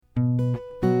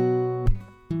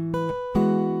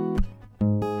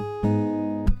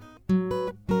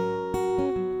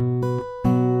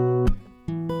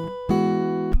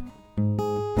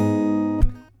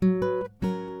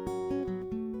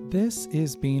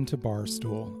is Bean to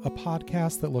Barstool, a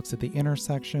podcast that looks at the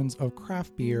intersections of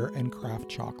craft beer and craft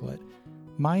chocolate.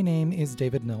 My name is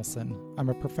David Nilsson. I'm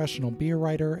a professional beer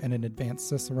writer and an advanced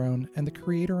cicerone, and the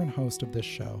creator and host of this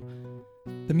show.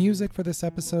 The music for this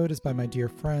episode is by my dear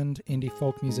friend, indie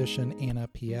folk musician Anna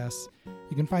P.S.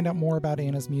 You can find out more about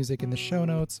Anna's music in the show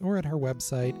notes or at her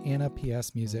website,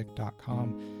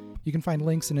 annapsmusic.com. You can find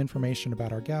links and information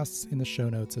about our guests in the show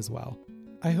notes as well.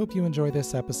 I hope you enjoy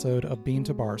this episode of Bean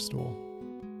to Barstool.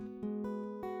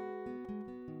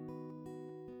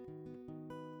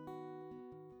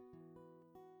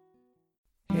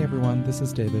 Hey everyone, this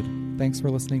is David. Thanks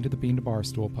for listening to the Bean to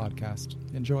Barstool podcast.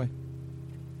 Enjoy.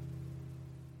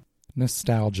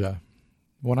 Nostalgia.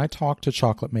 When I talk to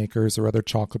chocolate makers or other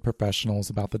chocolate professionals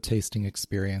about the tasting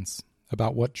experience,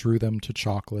 about what drew them to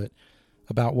chocolate,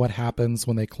 about what happens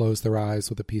when they close their eyes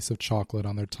with a piece of chocolate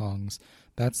on their tongues,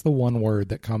 that's the one word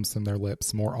that comes from their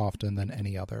lips more often than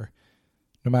any other.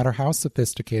 No matter how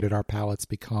sophisticated our palates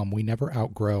become, we never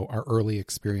outgrow our early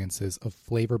experiences of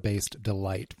flavor-based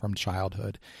delight from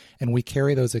childhood, and we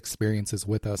carry those experiences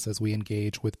with us as we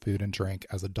engage with food and drink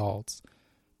as adults.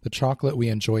 The chocolate we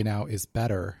enjoy now is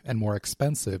better and more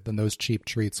expensive than those cheap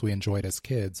treats we enjoyed as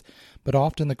kids, but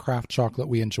often the craft chocolate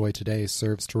we enjoy today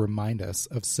serves to remind us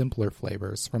of simpler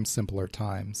flavors from simpler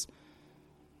times.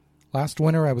 Last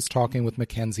winter, I was talking with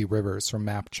Mackenzie Rivers from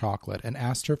Map Chocolate and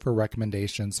asked her for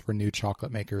recommendations for new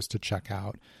chocolate makers to check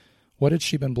out. What had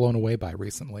she been blown away by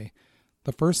recently?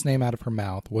 The first name out of her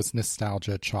mouth was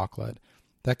Nostalgia Chocolate.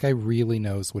 That guy really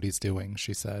knows what he's doing,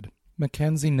 she said.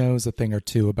 Mackenzie knows a thing or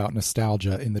two about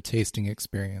nostalgia in the tasting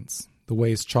experience, the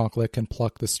ways chocolate can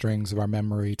pluck the strings of our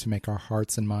memory to make our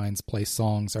hearts and minds play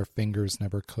songs our fingers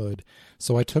never could,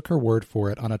 so I took her word for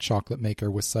it on a chocolate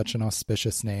maker with such an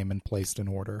auspicious name and placed an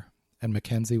order. And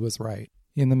Mackenzie was right.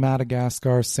 In the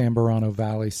Madagascar Samburano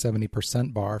Valley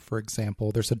 70% bar, for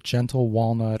example, there's a gentle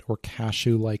walnut or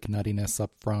cashew-like nuttiness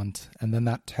up front, and then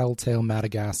that telltale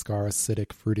Madagascar acidic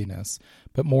fruitiness,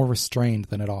 but more restrained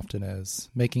than it often is,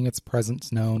 making its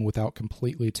presence known without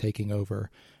completely taking over,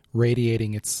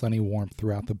 radiating its sunny warmth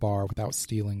throughout the bar without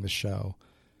stealing the show.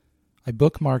 I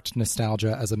bookmarked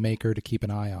Nostalgia as a maker to keep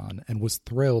an eye on, and was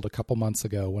thrilled a couple months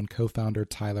ago when co-founder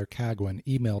Tyler Cagwin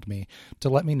emailed me to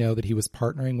let me know that he was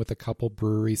partnering with a couple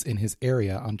breweries in his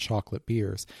area on chocolate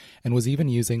beers, and was even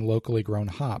using locally grown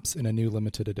hops in a new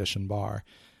limited edition bar.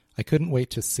 I couldn't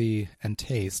wait to see and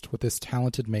taste what this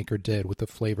talented maker did with the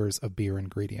flavors of beer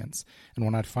ingredients, and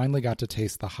when I finally got to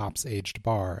taste the hops-aged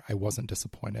bar, I wasn't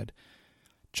disappointed.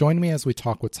 Join me as we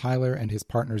talk with Tyler and his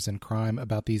partners in crime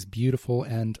about these beautiful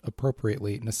and,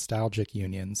 appropriately, nostalgic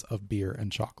unions of beer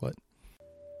and chocolate.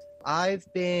 I've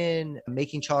been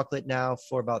making chocolate now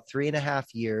for about 3.5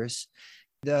 years.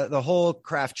 The whole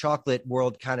craft chocolate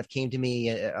world kind of came to me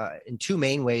in two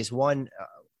main ways. One,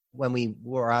 when we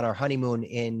were on our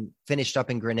honeymoon finished up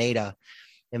in Grenada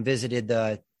and visited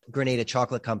the Grenada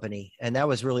Chocolate Company. And that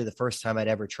was really the first time I'd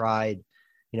ever tried,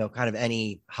 kind of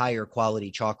any higher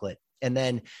quality chocolate. And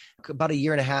then about 1.5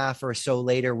 years or so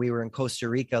later, we were in Costa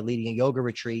Rica leading a yoga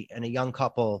retreat, and a young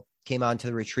couple came onto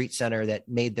the retreat center that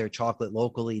made their chocolate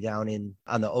locally down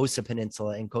on the Osa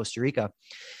Peninsula in Costa Rica.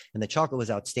 And the chocolate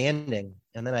was outstanding.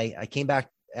 And then I came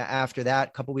back after that,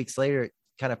 a couple weeks later, it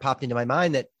kind of popped into my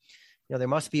mind that, there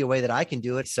must be a way that I can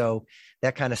do it. So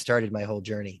that kind of started my whole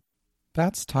journey.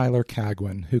 That's Tyler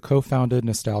Cagwin, who co-founded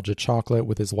Nostalgia Chocolate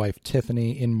with his wife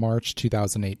Tiffany in March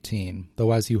 2018,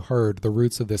 though as you heard, the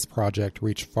roots of this project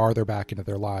reach farther back into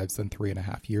their lives than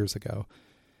 3.5 years ago.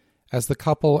 As the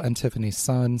couple and Tiffany's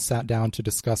son sat down to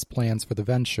discuss plans for the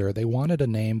venture, they wanted a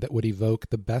name that would evoke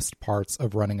the best parts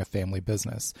of running a family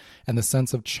business, and the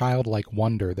sense of childlike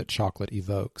wonder that chocolate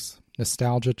evokes.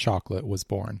 Nostalgia Chocolate was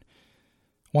born.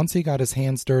 Once he got his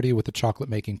hands dirty with the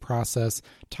chocolate-making process,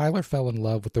 Tyler fell in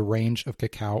love with the range of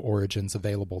cacao origins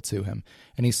available to him,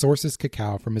 and he sources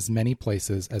cacao from as many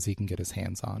places as he can get his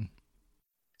hands on.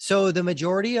 So the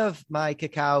majority of my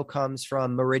cacao comes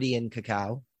from Meridian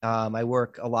Cacao. I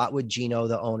work a lot with Gino,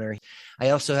 the owner.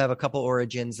 I also have a couple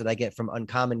origins that I get from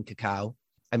Uncommon Cacao.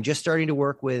 I'm just starting to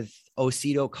work with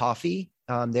Osito Coffee.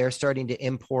 They're starting to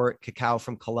import cacao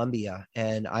from Colombia,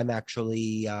 and I'm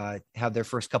actually have their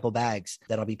first couple bags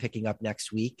that I'll be picking up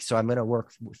next week. So I'm going to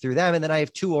work through them. And then I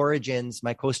have two origins,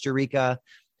 my Costa Rica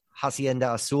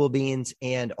Hacienda Azul beans,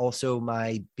 and also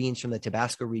my beans from the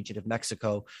Tabasco region of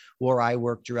Mexico, where I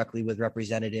work directly with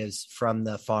representatives from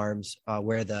the farms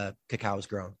where the cacao is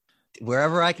grown.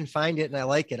 Wherever I can find it and I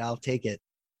like it, I'll take it.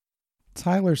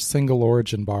 Tyler's single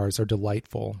origin bars are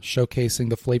delightful, showcasing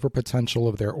the flavor potential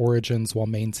of their origins while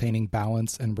maintaining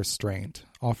balance and restraint,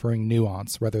 offering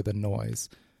nuance rather than noise.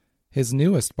 His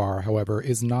newest bar, however,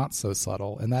 is not so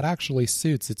subtle, and that actually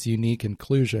suits its unique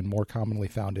inclusion more commonly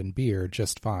found in beer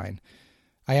just fine.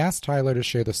 I asked Tyler to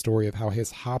share the story of how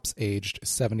his hops-aged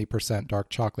 70% dark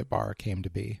chocolate bar came to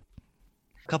be.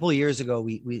 A couple of years ago,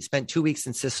 we spent 2 weeks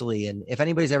in Sicily, and if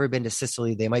anybody's ever been to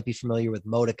Sicily, they might be familiar with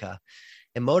Modica.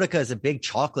 And Modica is a big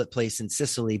chocolate place in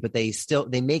Sicily, but they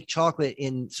make chocolate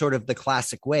in sort of the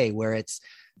classic way where it's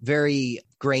very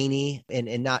grainy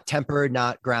and not tempered,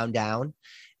 not ground down.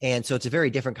 And so it's a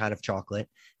very different kind of chocolate.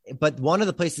 But one of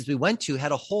the places we went to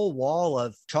had a whole wall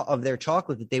of their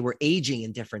chocolate that they were aging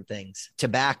in different things,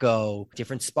 tobacco,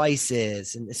 different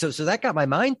spices. And so that got my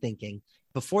mind thinking.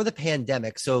 Before the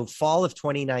pandemic, so fall of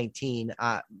 2019,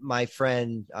 my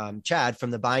friend Chad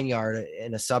from the Vineyard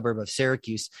in a suburb of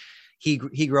Syracuse, he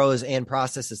grows and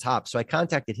processes hops. So I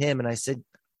contacted him and I said,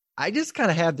 I just kind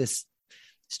of have this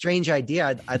strange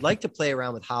idea. I'd like to play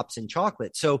around with hops and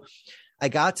chocolate. So I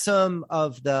got some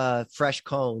of the fresh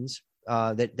cones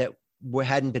that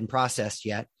hadn't been processed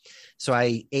yet. So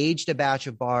I aged a batch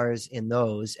of bars in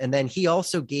those. And then he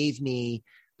also gave me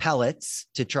pellets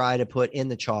to try to put in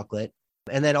the chocolate.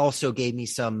 And then also gave me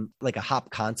some like a hop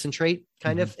concentrate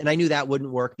kind of. And I knew that wouldn't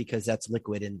work because that's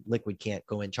liquid and liquid can't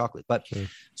go in chocolate. But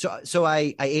so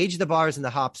I aged the bars and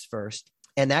the hops first.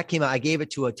 And that came out. I gave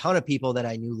it to a ton of people that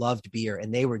I knew loved beer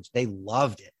and they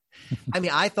loved it. I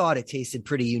mean, I thought it tasted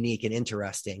pretty unique and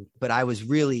interesting, but I was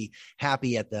really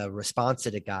happy at the response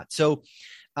that it got. So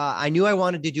I knew I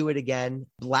wanted to do it again.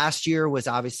 Last year was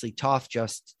obviously tough,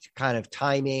 just kind of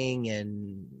timing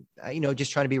and,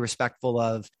 just trying to be respectful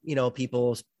of,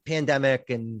 people's pandemic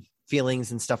and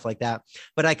feelings and stuff like that.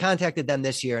 But I contacted them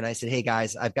this year and I said, hey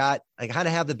guys, I kind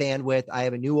of have the bandwidth. I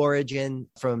have a new origin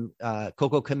from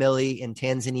Coco Camilli in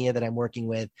Tanzania that I'm working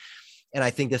with. And I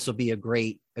think this will be a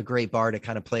great bar to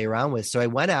kind of play around with. So I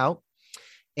went out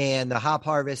and the hop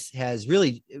harvest has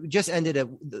really just ended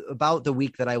about the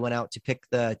week that I went out to pick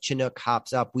the Chinook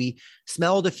hops up. We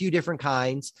smelled a few different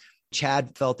kinds.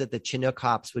 Chad felt that the Chinook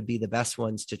hops would be the best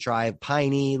ones to try.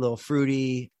 Piney, little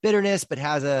fruity bitterness, but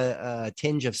has a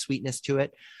tinge of sweetness to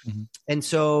it. Mm-hmm. And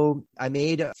so I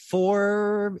made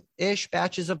 4-ish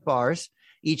batches of bars.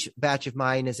 Each batch of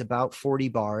mine is about 40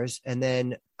 bars. And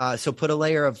then, so put a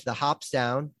layer of the hops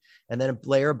down and then a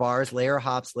layer of bars, layer of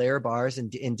hops, layer of bars,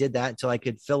 and did that until I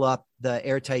could fill up the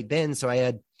airtight bins. So I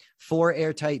had 4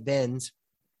 airtight bins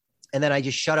and then I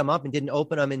just shut them up and didn't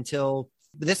open them until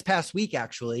this past week,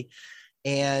 actually,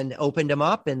 and opened them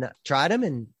up and tried them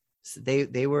and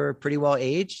they were pretty well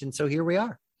aged. And so here we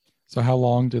are. So how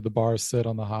long did the bars sit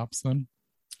on the hops then?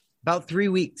 About 3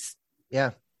 weeks.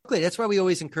 Yeah. That's why we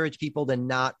always encourage people to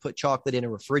not put chocolate in a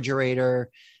refrigerator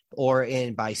or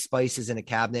buy spices in a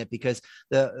cabinet, because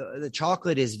the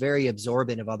chocolate is very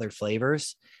absorbent of other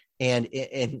flavors. And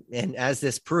as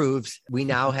this proves, we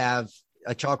now have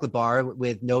a chocolate bar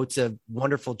with notes of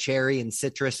wonderful cherry and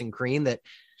citrus and cream that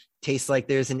tastes like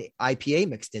there's an IPA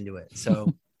mixed into it.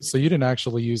 So, so you didn't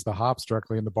actually use the hops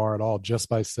directly in the bar at all, just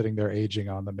by sitting there aging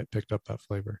on them, it picked up that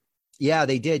flavor. Yeah,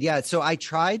 they did. Yeah. So I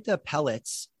tried the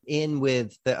pellets in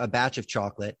with a batch of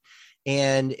chocolate,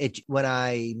 and when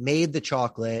I made the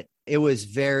chocolate, it was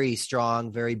very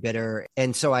strong, very bitter.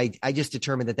 And so I just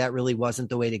determined that really wasn't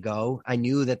the way to go. I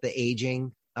knew that the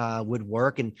aging would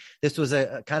work. And this was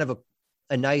a kind of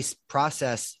a nice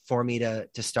process for me to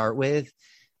start with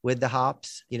the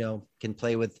hops, can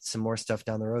play with some more stuff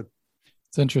down the road.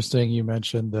 It's interesting. You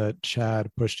mentioned that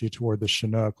Chad pushed you toward the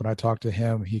Chinook. When I talked to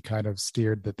him, he kind of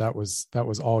steered that was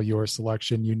all your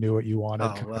selection. You knew what you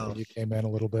wanted. When you came in a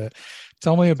little bit.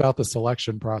 Tell me about the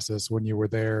selection process when you were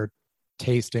there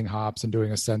tasting hops and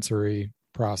doing a sensory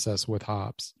process with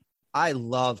hops. I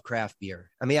love craft beer.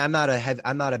 I mean, I'm not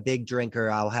a big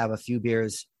drinker. I'll have a few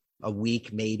beers a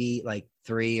week, maybe like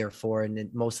 3 or 4, and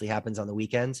it mostly happens on the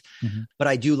weekends. Mm-hmm. But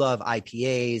I do love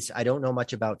IPAs. I don't know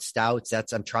much about stouts.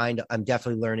 I'm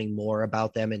definitely learning more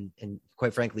about them. And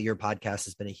quite frankly, your podcast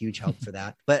has been a huge help for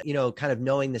that. But, kind of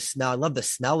knowing the smell, I love the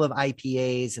smell of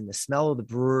IPAs and the smell of the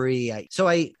brewery. So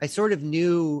I sort of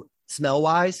knew smell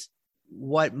wise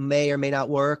what may or may not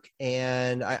work.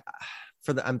 And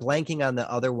I'm blanking on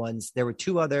the other ones. There were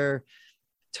 2 other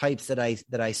types that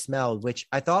I smelled, which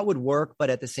I thought would work, but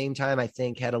at the same time, I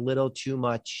think had a little too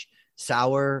much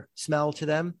sour smell to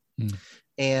them. Mm.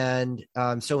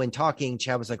 And so in talking,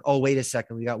 Chad was like, oh, wait a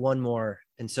second, we got one more.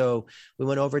 And so we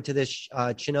went over to this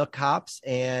Chinook hops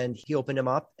and he opened them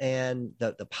up, and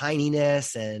the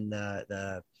pininess and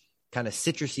the kind of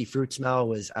citrusy fruit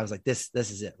smell I was like, this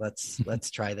is it.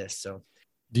 Let's try this. So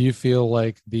do you feel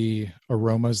like the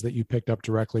aromas that you picked up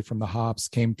directly from the hops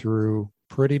came through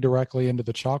pretty directly into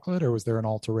the chocolate, or was there an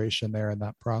alteration there in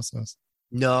that process?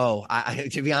 No,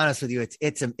 to be honest with you,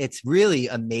 it's really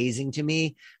amazing to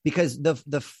me because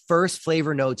the first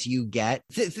flavor notes you get,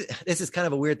 this is kind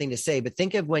of a weird thing to say, but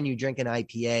think of when you drink an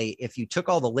IPA, if you took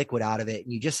all the liquid out of it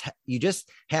and you just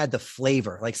had the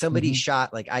flavor, like somebody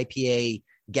shot like IPA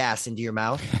gas into your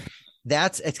mouth.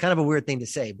 It's kind of a weird thing to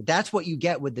say, but that's what you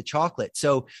get with the chocolate.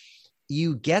 So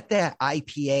you get that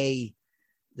IPA,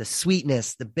 the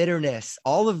sweetness, the bitterness,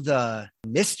 all of the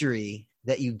mystery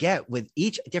that you get with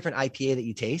each different IPA that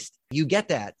you taste. You get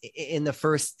that in the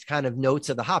first kind of notes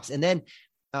of the hops. And then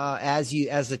as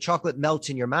the chocolate melts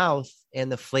in your mouth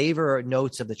and the flavor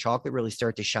notes of the chocolate really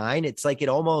start to shine, it's like it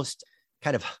almost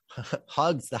kind of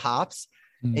hugs the hops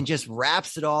and just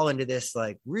wraps it all into this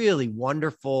like really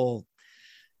wonderful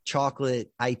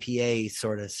chocolate IPA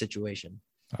sort of situation.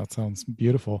 That sounds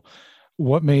beautiful.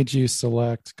 What made you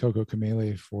select Coco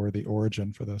Cameli for the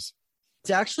origin for this? It's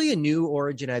actually a new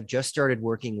origin I've just started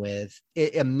working with.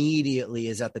 It immediately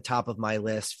is at the top of my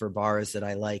list for bars that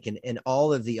I like. And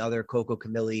all of the other Coco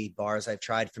Cameli bars I've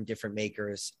tried from different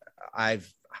makers, I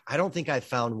don't think I've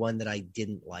found one that I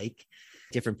didn't like.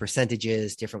 Different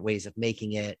percentages, different ways of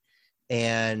making it.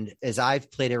 And as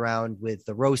I've played around with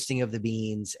the roasting of the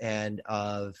beans and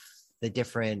of the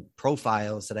different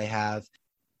profiles that I have,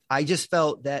 I just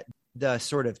felt that the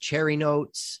sort of cherry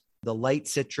notes, the light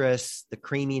citrus, the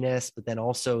creaminess, but then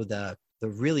also the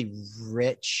really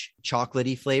rich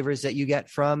chocolatey flavors that you get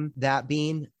from that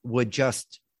bean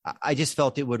I just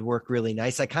felt it would work really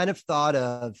nice. I kind of thought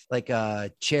of like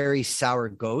a cherry sour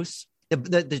ghost.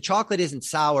 The chocolate isn't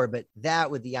sour, but that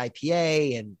with the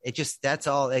IPA and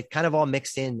it kind of all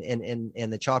mixed in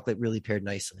and the chocolate really paired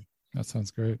nicely. That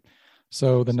sounds great.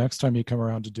 So the next time you come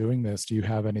around to doing this, do you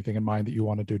have anything in mind that you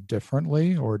want to do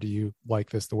differently, or do you like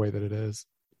this the way that it is?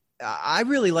 I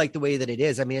really like the way that it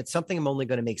is. I mean, it's something I'm only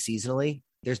going to make seasonally.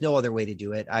 There's no other way to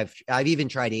do it. I've even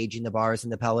tried aging the bars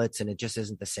and the pellets, and it just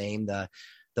isn't the same. The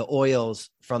oils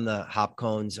from the hop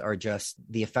cones are just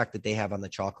the effect that they have on the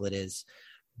chocolate is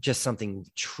just something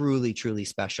truly, truly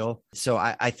special. So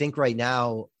I think right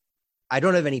now I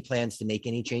don't have any plans to make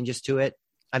any changes to it.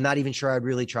 I'm not even sure I'd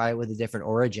really try it with a different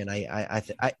origin.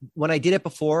 When I did it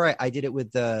before, I did it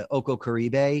with the Oco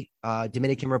Caribe,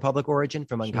 Dominican Republic origin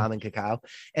from Uncommon Cacao.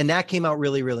 And that came out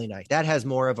really, really nice. That has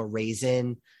more of a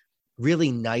raisin,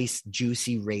 really nice,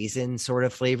 juicy raisin sort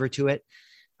of flavor to it,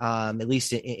 at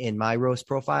least in my roast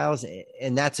profiles.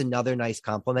 And that's another nice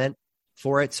compliment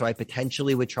for it. So I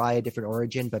potentially would try a different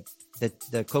origin, but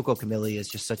the Coco Cameli is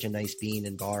just such a nice bean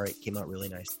and bar. It came out really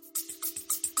nice.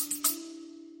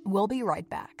 We'll be right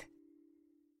back.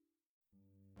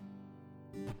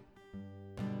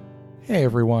 Hey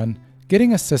everyone.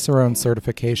 Getting a Cicerone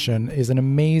certification is an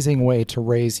amazing way to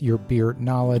raise your beer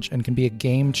knowledge and can be a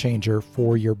game changer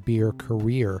for your beer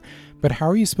career. But how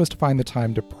are you supposed to find the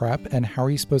time to prep, and how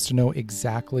are you supposed to know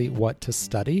exactly what to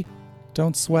study?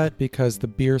 Don't sweat, because the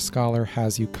Beer Scholar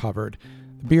has you covered.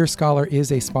 The Beer Scholar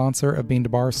is a sponsor of Bean to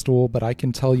Barstool, but I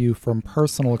can tell you from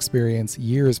personal experience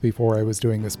years before I was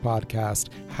doing this podcast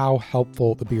how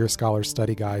helpful the Beer Scholar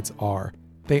study guides are.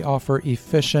 They offer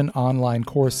efficient online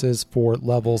courses for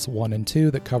levels 1 and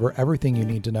 2 that cover everything you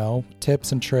need to know,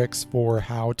 tips and tricks for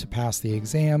how to pass the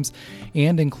exams,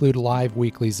 and include live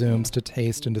weekly Zooms to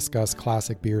taste and discuss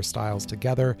classic beer styles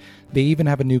together. They even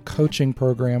have a new coaching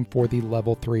program for the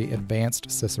Level 3 Advanced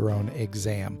Cicerone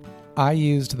exam. I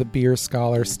used the Beer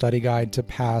Scholar study guide to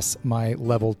pass my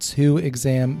Level 2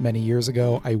 exam many years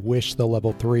ago. I wish the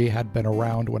Level 3 had been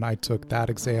around when I took that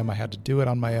exam. I had to do it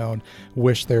on my own.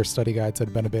 Wish their study guides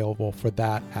had been available for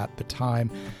that at the time.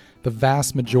 The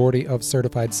vast majority of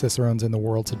certified Cicerones in the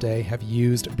world today have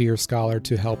used Beer Scholar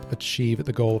to help achieve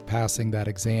the goal of passing that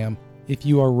exam. If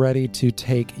you are ready to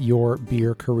take your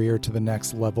beer career to the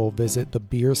next level, visit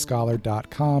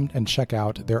thebeerscholar.com and check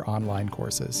out their online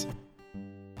courses.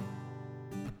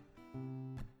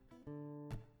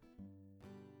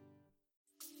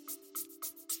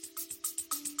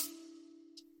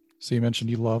 So you mentioned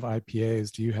you love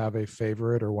IPAs. Do you have a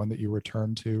favorite or one that you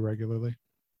return to regularly?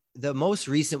 The most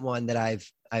recent one that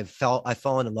I've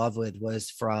fallen in love with was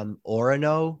from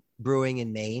Orono Brewing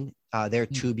in Maine. They're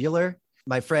tubular.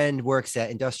 My friend works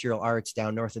at Industrial Arts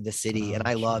down north of the city, and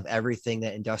I love everything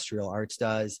that Industrial Arts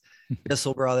does.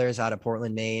 Bissell Brothers out of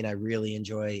Portland, Maine, I really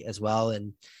enjoy as well.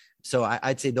 And so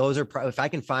I'd say those are, if I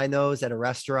can find those at a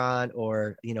restaurant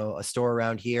or, a store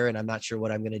around here, and I'm not sure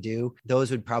what I'm going to do, those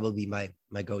would probably be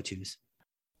my go-tos.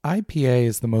 IPA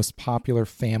is the most popular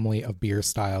family of beer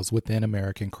styles within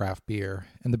American craft beer,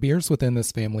 and the beers within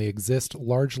this family exist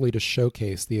largely to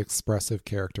showcase the expressive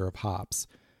character of hops.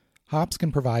 Hops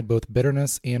can provide both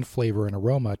bitterness and flavor and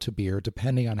aroma to beer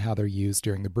depending on how they're used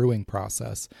during the brewing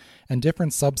process, and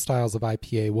different substyles of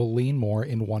IPA will lean more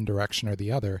in one direction or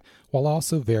the other, while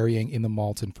also varying in the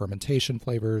malt and fermentation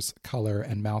flavors, color,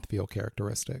 and mouthfeel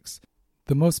characteristics.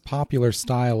 The most popular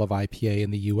style of IPA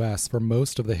in the US for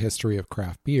most of the history of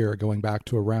craft beer, going back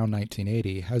to around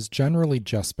 1980, has generally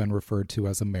just been referred to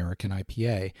as American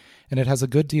IPA, and it has a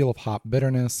good deal of hop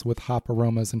bitterness with hop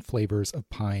aromas and flavors of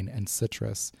pine and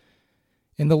citrus.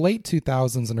 In the late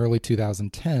 2000s and early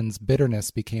 2010s, bitterness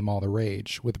became all the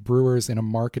rage, with brewers in a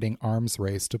marketing arms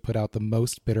race to put out the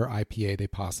most bitter IPA they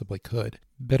possibly could.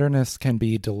 Bitterness can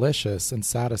be delicious and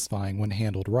satisfying when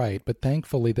handled right, but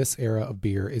thankfully this era of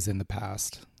beer is in the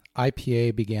past.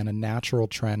 IPA began a natural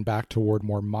trend back toward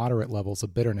more moderate levels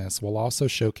of bitterness while also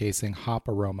showcasing hop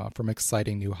aroma from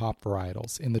exciting new hop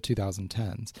varietals in the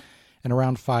 2010s. And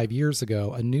around 5 years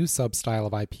ago, a new substyle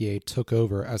of IPA took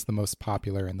over as the most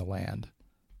popular in the land.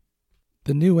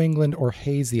 The New England or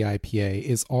hazy IPA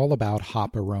is all about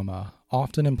hop aroma,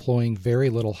 often employing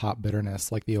very little hop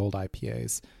bitterness like the old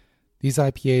IPAs. These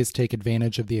IPAs take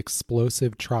advantage of the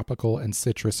explosive tropical and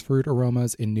citrus fruit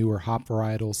aromas in newer hop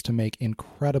varietals to make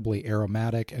incredibly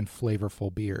aromatic and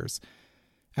flavorful beers.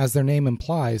 As their name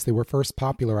implies, they were first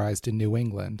popularized in New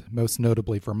England, most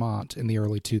notably Vermont, in the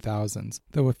early 2000s,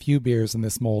 though a few beers in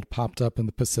this mold popped up in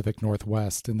the Pacific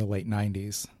Northwest in the late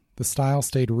 90s. The style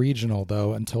stayed regional,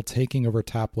 though, until taking over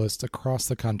tap lists across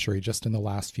the country just in the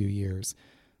last few years.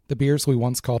 The beers we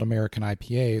once called American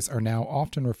IPAs are now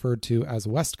often referred to as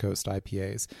West Coast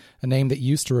IPAs, a name that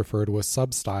used to refer to a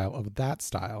sub-style of that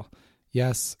style.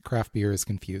 Yes, craft beer is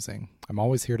confusing. I'm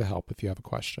always here to help if you have a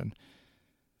question.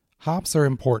 Hops are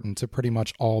important to pretty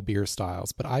much all beer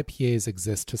styles, but IPAs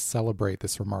exist to celebrate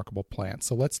this remarkable plant.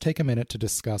 So let's take a minute to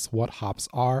discuss what hops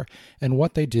are and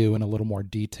what they do in a little more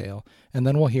detail, and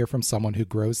then we'll hear from someone who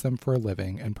grows them for a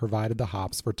living and provided the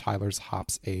hops for Tyler's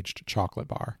Hops Aged Chocolate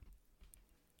Bar.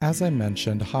 As I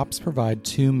mentioned, hops provide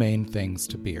two main things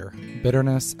to beer: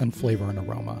 bitterness and flavor and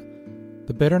aroma.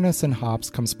 The bitterness in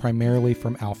hops comes primarily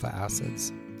from alpha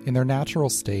acids. In their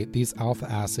natural state, these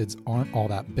alpha acids aren't all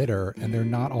that bitter, and they're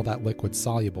not all that liquid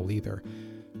soluble either.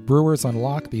 Brewers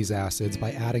unlock these acids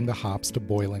by adding the hops to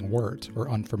boiling wort, or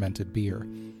unfermented beer.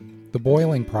 The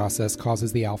boiling process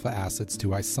causes the alpha acids to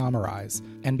isomerize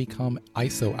and become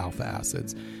isoalpha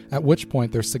acids, at which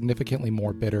point they're significantly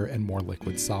more bitter and more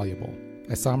liquid soluble.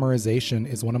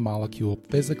 Isomerization is when a molecule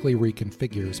physically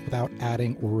reconfigures without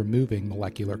adding or removing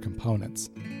molecular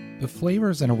components. The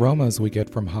flavors and aromas we get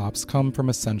from hops come from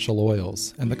essential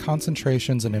oils, and the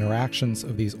concentrations and interactions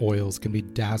of these oils can be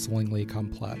dazzlingly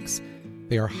complex.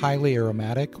 They are highly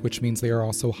aromatic, which means they are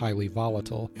also highly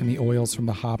volatile, and the oils from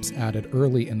the hops added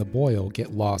early in the boil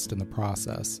get lost in the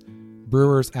process.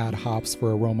 Brewers add hops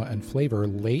for aroma and flavor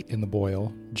late in the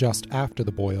boil, just after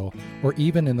the boil, or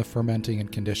even in the fermenting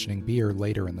and conditioning beer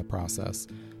later in the process.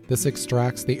 This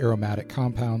extracts the aromatic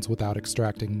compounds without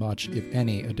extracting much, if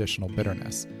any, additional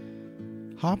bitterness.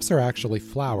 Hops are actually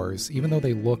flowers, even though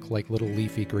they look like little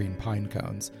leafy green pine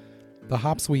cones. The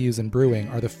hops we use in brewing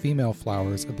are the female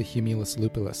flowers of the Humulus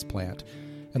lupulus plant,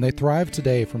 and they thrive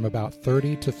today from about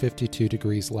 30 to 52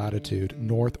 degrees latitude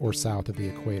north or south of the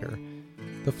equator.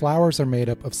 The flowers are made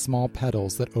up of small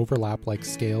petals that overlap like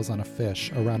scales on a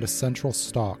fish around a central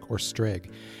stalk or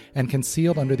strig, and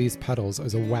concealed under these petals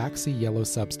is a waxy yellow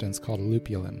substance called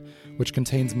lupulin, which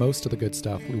contains most of the good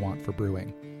stuff we want for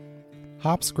brewing.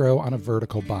 Hops grow on a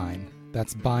vertical bine.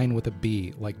 That's bine with a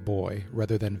B like boy,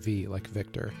 rather than V like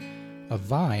Victor. A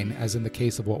vine, as in the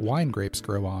case of what wine grapes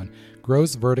grow on,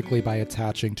 grows vertically by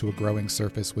attaching to a growing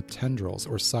surface with tendrils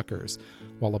or suckers,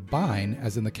 while a bine,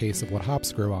 as in the case of what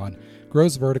hops grow on,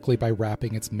 grows vertically by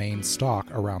wrapping its main stalk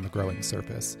around the growing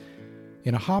surface.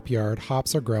 In a hop yard,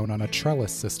 hops are grown on a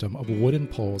trellis system of wooden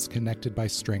poles connected by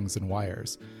strings and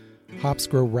wires. Hops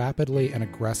grow rapidly and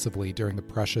aggressively during the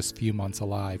precious few months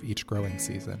alive each growing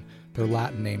season. Their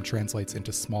Latin name translates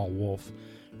into small wolf,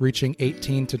 reaching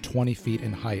 18 to 20 feet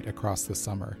in height across the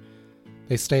summer.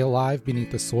 They stay alive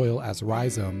beneath the soil as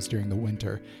rhizomes during the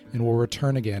winter and will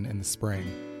return again in the spring.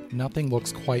 Nothing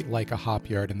looks quite like a hop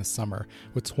yard in the summer,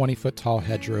 with 20-foot-tall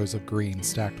hedgerows of green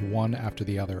stacked one after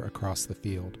the other across the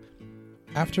field.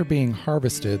 After being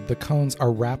harvested, the cones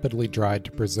are rapidly dried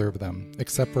to preserve them,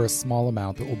 except for a small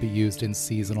amount that will be used in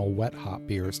seasonal wet hop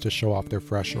beers to show off their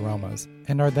fresh aromas,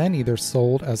 and are then either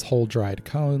sold as whole dried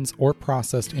cones or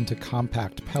processed into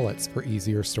compact pellets for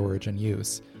easier storage and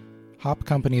use. Hop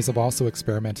companies have also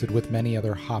experimented with many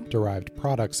other hop-derived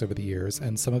products over the years,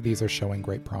 and some of these are showing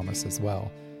great promise as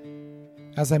well.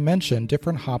 As I mentioned,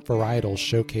 different hop varietals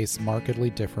showcase markedly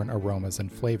different aromas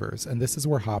and flavors, and this is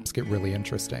where hops get really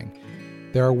interesting.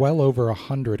 There are well over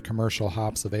 100 commercial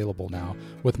hops available now,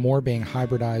 with more being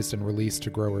hybridized and released to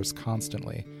growers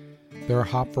constantly. There are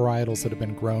hop varietals that have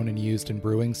been grown and used in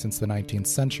brewing since the 19th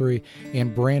century,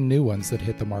 and brand new ones that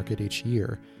hit the market each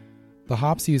year. The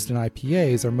hops used in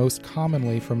IPAs are most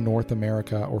commonly from North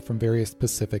America or from various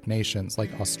Pacific nations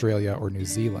like Australia or New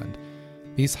Zealand.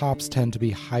 These hops tend to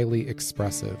be highly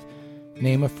expressive.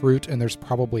 Name a fruit and there's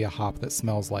probably a hop that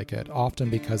smells like it, often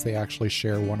because they actually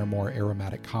share one or more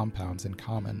aromatic compounds in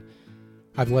common.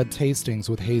 I've led tastings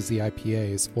with hazy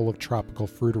IPAs full of tropical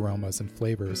fruit aromas and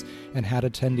flavors, and had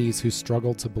attendees who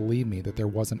struggled to believe me that there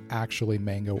wasn't actually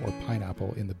mango or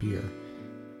pineapple in the beer.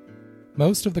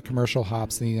 Most of the commercial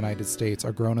hops in the United States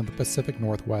are grown in the Pacific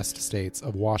Northwest states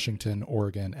of Washington,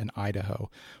 Oregon, and Idaho,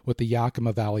 with the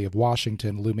Yakima Valley of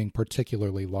Washington looming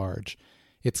particularly large.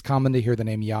 It's common to hear the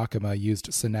name Yakima used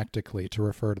synectically to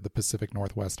refer to the Pacific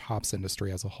Northwest hops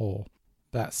industry as a whole.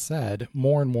 That said,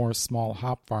 more and more small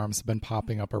hop farms have been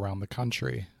popping up around the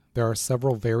country. There are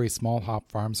several very small hop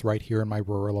farms right here in my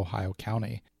rural Ohio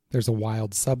county. There's a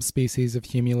wild subspecies of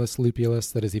Humulus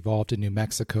lupulus that has evolved in New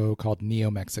Mexico called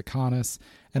Neo-Mexicanus,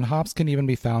 and hops can even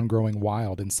be found growing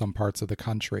wild in some parts of the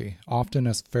country, often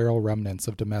as feral remnants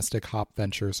of domestic hop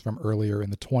ventures from earlier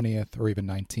in the 20th or even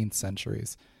 19th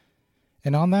centuries.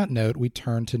 And on that note, we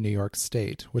turn to New York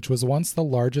State, which was once the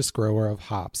largest grower of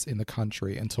hops in the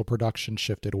country until production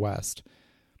shifted west.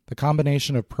 The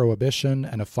combination of prohibition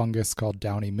and a fungus called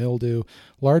downy mildew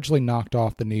largely knocked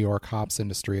off the New York hops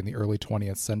industry in the early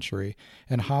 20th century,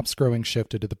 and hops growing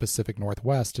shifted to the Pacific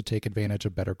Northwest to take advantage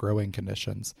of better growing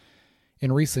conditions.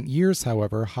 In recent years,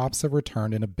 however, hops have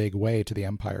returned in a big way to the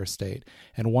Empire State,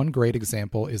 and one great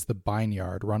example is the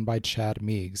Vineyard run by Chad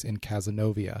Meigs in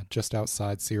Cazenovia, just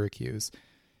outside Syracuse.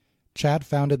 Chad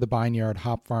founded the Vineyard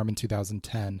Hop Farm in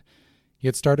 2010. He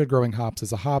had started growing hops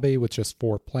as a hobby with just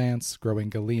 4 plants,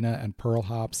 growing Galena and Pearl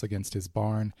hops against his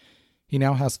barn. He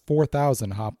now has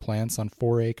 4,000 hop plants on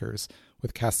 4 acres,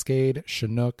 with Cascade,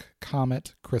 Chinook,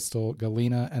 Comet, Crystal,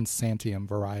 Galena, and Santiam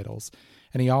varietals,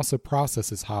 and he also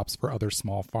processes hops for other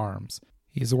small farms.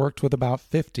 He's worked with about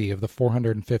 50 of the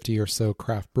 450 or so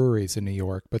craft breweries in New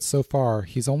York, but so far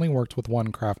he's only worked with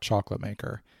one craft chocolate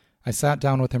maker. I sat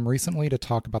down with him recently to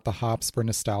talk about the hops for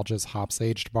Nostalgia's Hops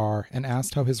Aged bar and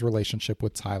asked how his relationship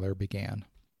with Tyler began.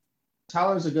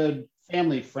 Tyler's a good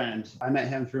family friend. I met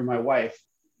him through my wife.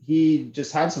 He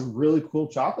just had some really cool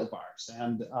chocolate bars,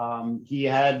 and he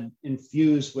had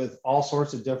infused with all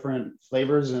sorts of different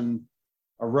flavors and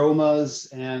aromas.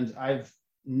 And I've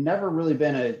never really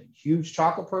been a huge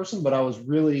chocolate person, but I was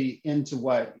really into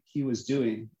what he was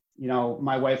doing. You know,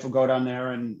 my wife would go down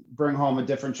there and bring home a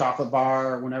different chocolate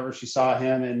bar whenever she saw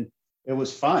him. And it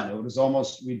was fun. It was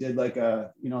almost, we did like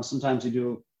sometimes we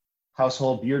do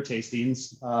household beer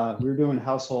tastings. We were doing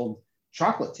household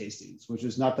chocolate tastings, which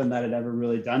is nothing that I'd ever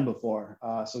really done before.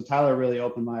 So Tyler really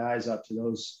opened my eyes up to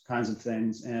those kinds of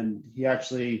things. And he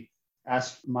actually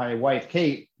asked my wife,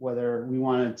 Kate, whether we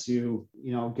wanted to,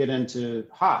 get into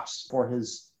hops for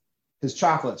his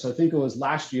chocolate. So I think it was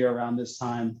last year around this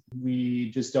time, we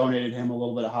just donated him a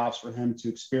little bit of hops for him to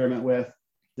experiment with.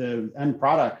 The end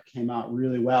product came out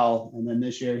really well. And then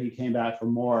this year he came back for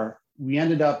more. We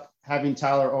ended up having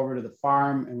Tyler over to the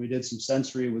farm, and we did some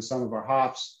sensory with some of our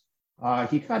hops.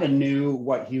 He kind of knew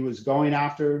what he was going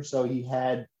after. So he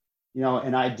had,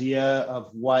 an idea of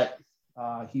what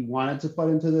he wanted to put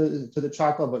into the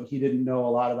chocolate, but he didn't know a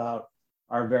lot about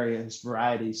our various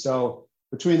varieties. So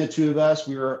between the two of us,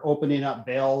 we were opening up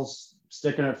bales,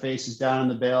 sticking our faces down in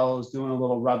the bales, doing a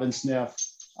little rub and sniff.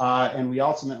 And we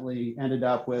ultimately ended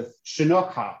up with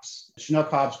Chinook hops.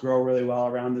 Chinook hops grow really well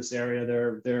around this area.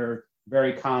 They're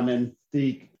very common.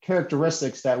 The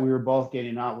characteristics that we were both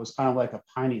getting out was kind of like a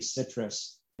piney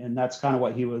citrus. And that's kind of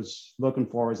what he was looking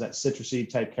for, is that citrusy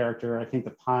type character. I think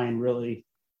the pine really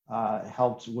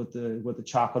helped with the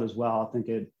chocolate as well. I think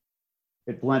it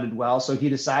blended well. So he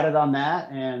decided on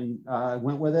that and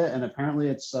went with it. And apparently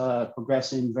it's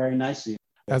progressing very nicely.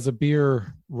 As a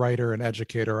beer writer and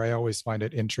educator, I always find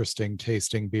it interesting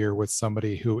tasting beer with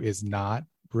somebody who is not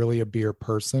really a beer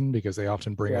person, because they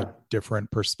often bring a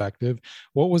different perspective.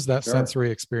 What was that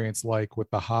sensory experience like with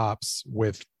the hops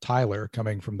with Tyler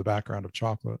coming from the background of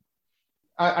chocolate?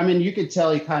 I mean, you could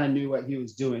tell he kind of knew what he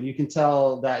was doing. You can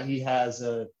tell that he has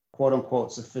a quote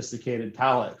unquote sophisticated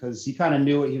palate, because he kind of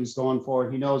knew what he was going for.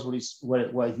 He knows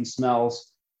what he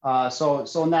smells.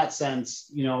 So in that sense,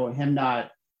 him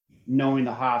not knowing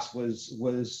the hops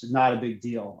was not a big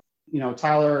deal.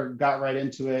 Tyler got right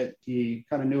into it. He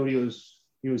kind of knew what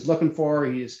he was looking for.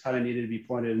 He just kind of needed to be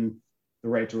pointed the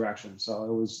right direction. So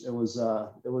it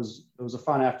was a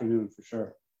fun afternoon for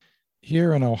sure.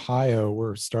 Here in Ohio,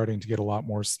 we're starting to get a lot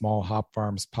more small hop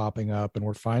farms popping up, and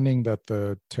we're finding that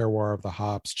the terroir of the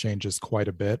hops changes quite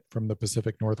a bit from the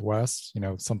Pacific Northwest. You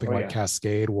know, something like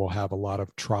Cascade will have a lot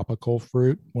of tropical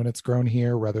fruit when it's grown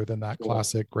here rather than that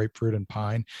classic grapefruit and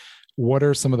pine. What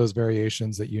are some of those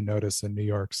variations that you notice in New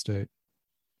York State?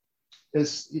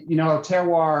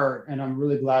 Terroir, and I'm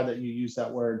really glad that you used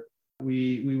that word.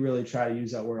 We really try to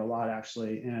use that word a lot,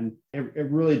 actually, and it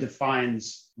really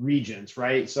defines regions,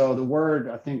 right? So the word,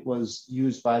 I think, was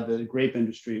used by the grape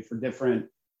industry for different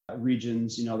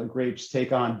regions. You know, the grapes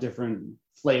take on different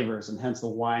flavors, and hence the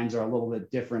wines are a little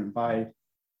bit different by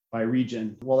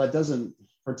region. Well, that doesn't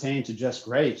pertain to just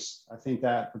grapes. I think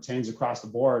that pertains across the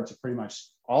board to pretty much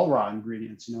all raw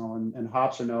ingredients, and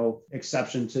hops are no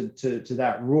exception to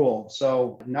that rule.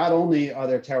 So not only are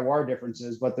there terroir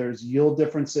differences, but there's yield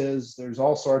differences. There's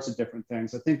all sorts of different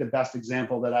things. I think the best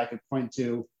example that I could point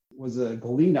to was a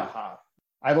Galena hop.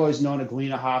 I've always known a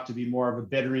Galena hop to be more of a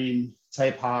bittering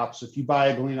type hop. So if you buy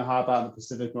a Galena hop out in the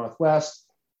Pacific Northwest,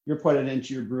 you're putting it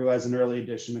into your brew as an early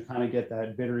addition to kind of get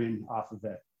that bittering off of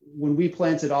it. When we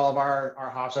planted all of our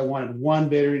hops, I wanted one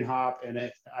bittering hop, and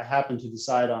I happened to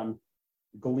decide on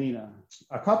Galena.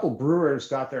 A couple brewers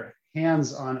got their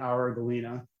hands on our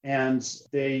Galena, and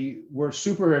they were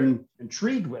super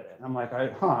intrigued with it. I'm like,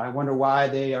 I wonder why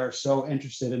they are so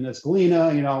interested in this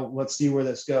Galena. Let's see where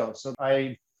this goes. So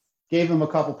I gave them a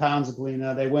couple pounds of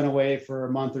Galena. They went away for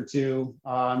a month or two.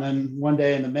 And then one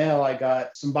day in the mail, I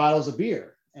got some bottles of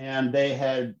beer. And they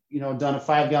had, done a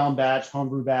 5-gallon batch,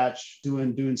 homebrew batch,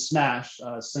 doing smash,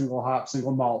 single hop,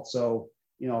 single malt. So,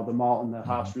 the malt and the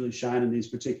hops really shine in these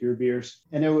particular beers.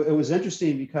 And it was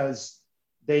interesting because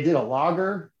they did a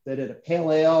lager, they did a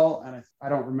pale ale, and I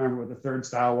don't remember what the third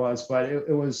style was, but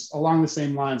it was along the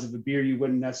same lines of a beer you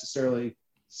wouldn't necessarily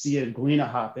see a Galena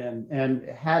hop in. And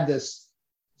it had this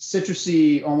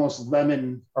citrusy, almost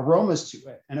lemon aromas to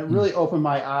it. And it really opened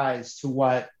my eyes to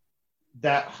what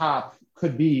that hop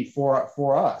could be for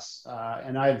us.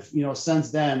 And I've,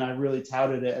 since then, I really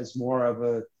touted it as more of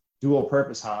a dual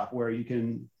purpose hop where you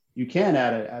can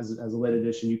add it as a late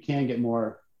addition. You can get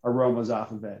more aromas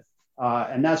off of it.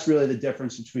 And that's really the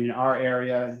difference between our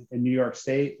area in New York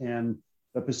State and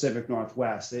the Pacific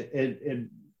Northwest.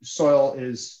 Soil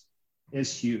is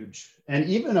huge. And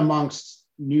even amongst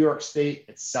New York State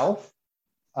itself,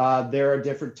 there are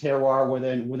different terroir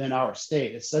within our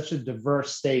state. It's such a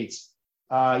diverse state.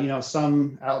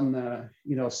 Some out in the,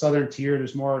 southern tier,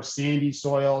 there's more sandy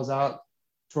soils. Out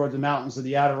towards the mountains of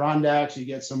the Adirondacks, you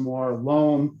get some more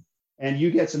loam, and you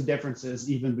get some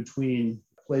differences even between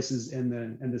places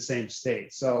in the same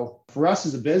state. So for us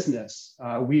as a business,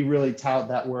 we really tout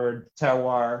that word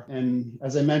terroir. And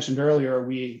as I mentioned earlier,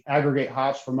 we aggregate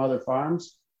hops from other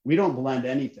farms. We don't blend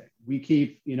anything. We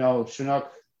keep,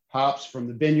 Chinook hops from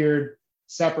the vineyard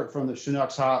separate from the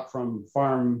Chinook's hop from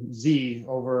Farm Z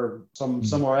over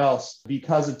somewhere else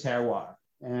because of terroir.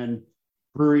 And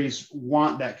breweries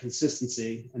want that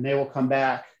consistency, and they will come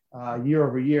back year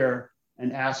over year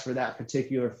and ask for that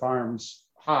particular farm's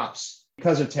hops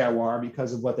because of terroir,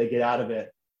 because of what they get out of it.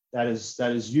 That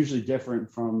is usually different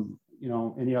from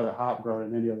any other hop grown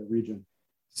in any other region.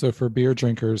 So for beer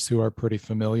drinkers who are pretty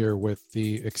familiar with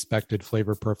the expected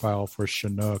flavor profile for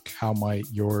Chinook, how might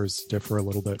yours differ a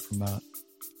little bit from that?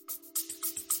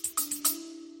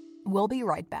 We'll be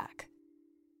right back.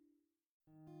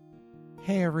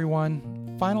 Hey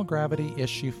everyone, Final Gravity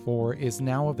Issue 4 is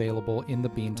now available in the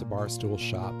Bean to Barstool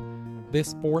shop.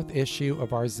 This 4th issue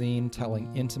of our zine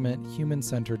telling intimate,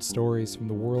 human-centered stories from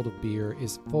the world of beer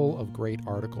is full of great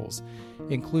articles,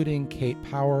 including Kate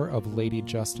Power of Lady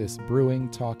Justice Brewing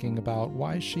talking about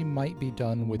why she might be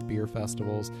done with beer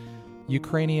festivals,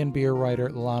 Ukrainian beer writer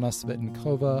Lana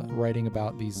Svitenkova writing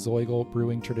about the Zeugl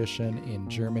brewing tradition in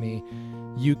Germany,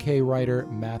 UK writer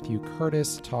Matthew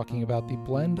Curtis talking about the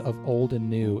blend of old and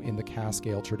new in the cask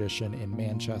ale tradition in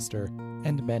Manchester,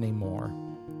 and many more.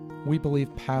 We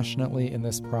believe passionately in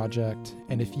this project,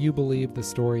 and if you believe the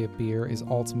story of beer is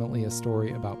ultimately a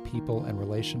story about people and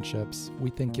relationships,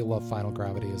 we think you'll love Final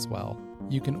Gravity as well.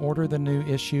 You can order the new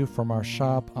issue from our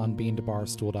shop on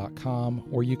beantobarstool.com,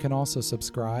 or you can also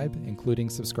subscribe,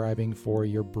 including subscribing for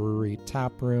your brewery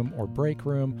tap room or break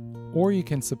room, or you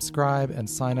can subscribe and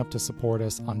sign up to support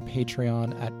us on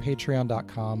Patreon at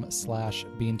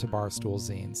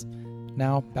patreon.com/beantobarstoolzines.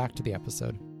 Now, back to the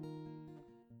episode.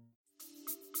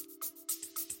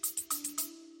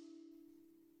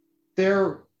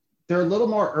 They're a little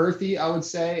more earthy, I would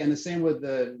say, and the same with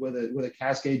a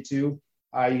Cascade too.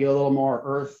 You get a little more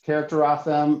earth character off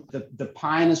them. The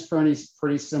pine is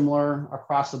pretty similar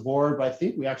across the board, but I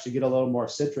think we actually get a little more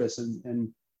citrus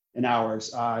in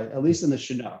ours, at least in the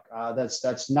Chinook.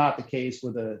 That's not the case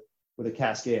with a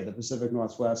Cascade. The Pacific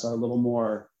Northwest are a little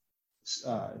more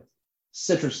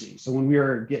citrusy. So when we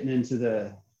were getting into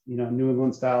the New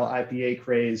England style IPA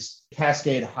craze,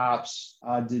 Cascade hops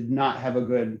did not have a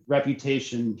good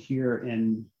reputation here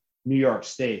in New York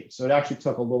State. So it actually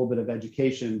took a little bit of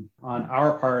education on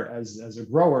our part as a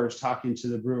growers, talking to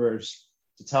the brewers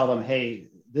to tell them, hey,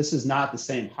 this is not the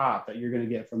same hop that you're going to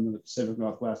get from the Pacific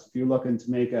Northwest. If you're looking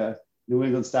to make a New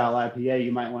England style IPA,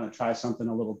 you might want to try something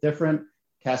a little different.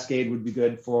 Cascade would be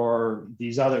good for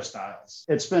these other styles.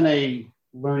 It's been a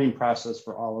learning process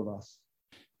for all of us.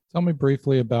 Tell me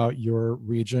briefly about your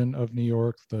region of New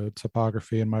York, the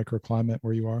topography and microclimate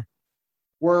where you are.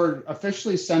 We're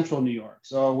officially central New York.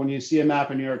 So when you see a map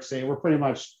of New York State, we're pretty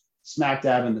much smack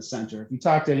dab in the center. If you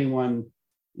talk to anyone,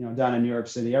 down in New York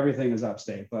City, everything is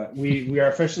upstate, but we are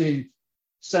officially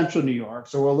central New York.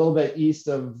 So we're a little bit east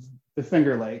of the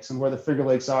Finger Lakes, and where the Finger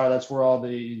Lakes are, that's where all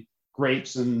the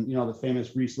grapes and, the famous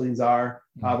Rieslings are,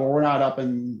 but we're not up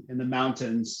in the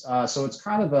mountains. So it's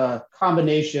kind of a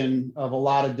combination of a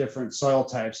lot of different soil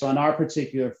types. So on our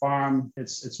particular farm,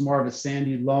 it's more of a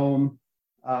sandy loam,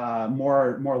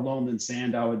 more loam than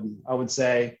sand, I would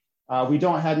say. We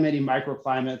don't have many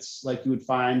microclimates like you would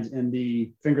find in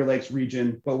the Finger Lakes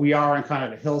region, but we are on kind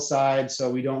of a hillside, so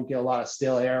we don't get a lot of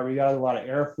stale air. We got a lot of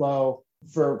airflow.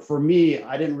 For me,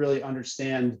 I didn't really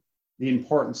understand the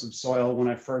importance of soil when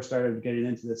I first started getting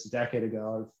into this a decade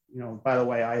ago. By the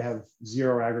way, I have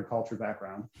zero agriculture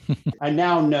background. I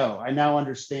now know, I now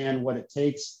understand what it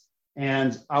takes.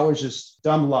 And I was just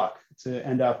dumb luck to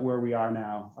end up where we are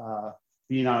now,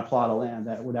 being on a plot of land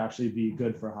that would actually be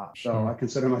good for hops. Sure. So I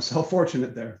consider myself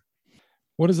fortunate there.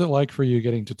 What is it like for you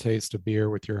getting to taste a beer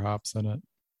with your hops in it?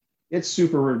 It's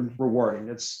super rewarding.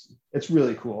 It's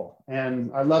really cool.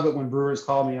 And I love it when brewers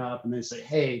call me up and they say,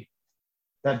 hey,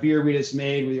 that beer we just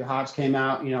made with your hops came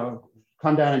out,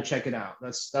 come down and check it out.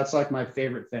 That's like my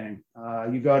favorite thing.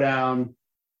 You go down,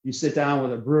 you sit down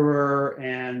with a brewer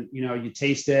and, you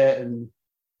taste it and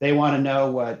they want to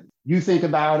know what you think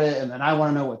about it. And then I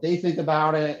want to know what they think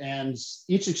about it. And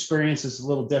each experience is a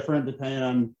little different depending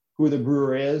on who the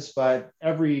brewer is, but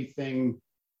everything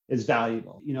is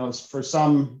valuable. For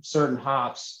some certain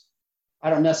hops, I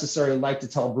don't necessarily like to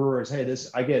tell brewers, hey,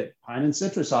 I get pine and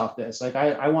citrus off this. Like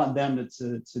I want them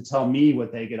to tell me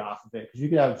what they get off of it. Because you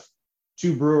could have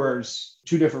two brewers,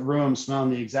 two different rooms smelling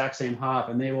the exact same hop,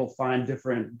 and they will find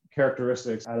different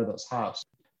characteristics out of those hops.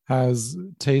 Has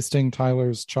tasting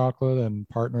Tyler's chocolate and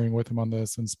partnering with him on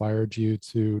this inspired you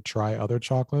to try other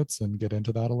chocolates and get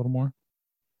into that a little more?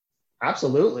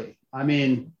 Absolutely. I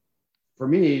mean, for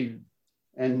me,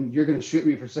 and you're going to shoot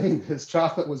me for saying this,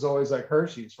 chocolate was always like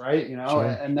Hershey's, right? Sure.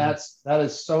 And that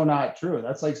is so not true.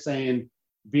 That's like saying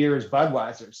beer is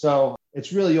Budweiser. So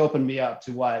it's really opened me up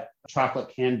to what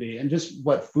chocolate can be and just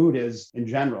what food is in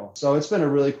general. So it's been a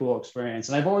really cool experience.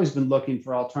 And I've always been looking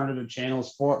for alternative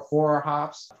channels for our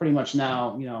hops. Pretty much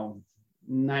now,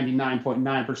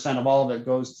 99.9% of all of it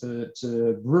goes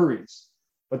to breweries.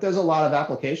 But there's a lot of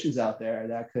applications out there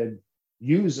that could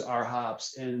use our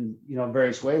hops in,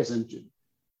 various ways. And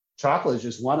chocolate is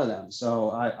just one of them.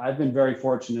 So I've been very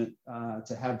fortunate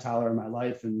to have Tyler in my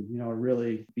life and,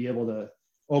 really be able to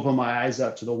open my eyes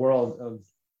up to the world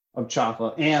of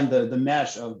chocolate and the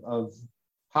mesh of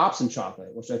hops and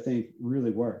chocolate, which I think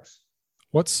really works.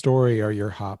 What story are your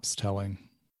hops telling?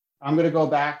 I'm going to go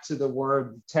back to the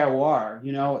word terroir.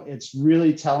 It's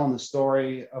really telling the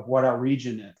story of what our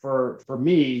region is. For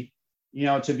me,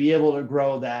 to be able to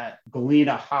grow that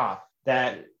Galena hop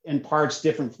that imparts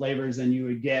different flavors than you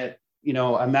would get,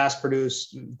 a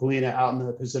mass-produced Galena out in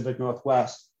the Pacific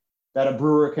Northwest, that a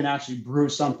brewer can actually brew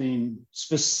something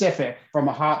specific from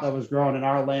a hop that was grown in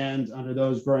our land under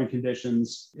those growing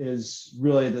conditions is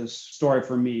really the story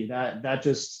for me. That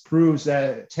just proves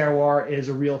that terroir is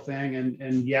a real thing.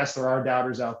 And yes, there are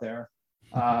doubters out there.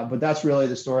 But that's really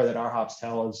the story that our hops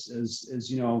tell is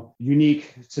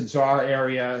unique to our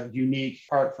area, unique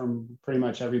apart from pretty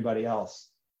much everybody else.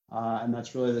 And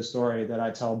that's really the story that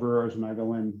I tell brewers when I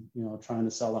go in, trying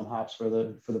to sell them hops for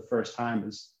the first time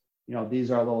is,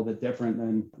 these are a little bit different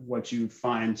than what you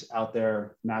find out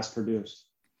there mass produced.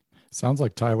 Sounds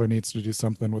like Tyler needs to do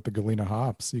something with the Galena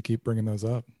hops. You keep bringing those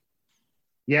up.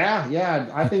 Yeah,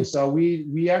 I think so.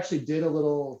 We actually did a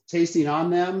little tasting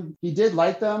on them. He did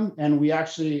like them, and we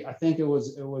actually, I think it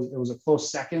was a close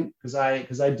second because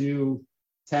I do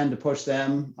tend to push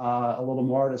them a little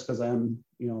more just because I'm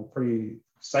pretty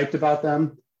psyched about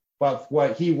them. But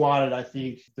what he wanted, I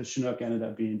think the Chinook ended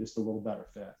up being just a little better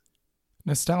fit.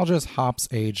 Nostalgia's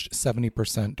hops-aged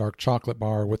 70% dark chocolate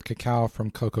bar with cacao from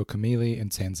Coco Camili in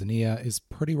Tanzania is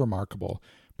pretty remarkable,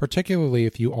 particularly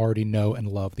if you already know and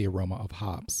love the aroma of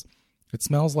hops. It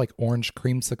smells like orange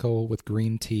creamsicle with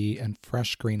green tea and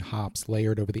fresh green hops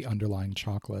layered over the underlying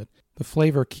chocolate. The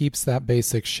flavor keeps that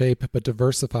basic shape but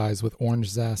diversifies with orange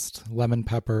zest, lemon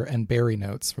pepper, and berry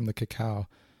notes from the cacao.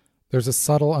 There's a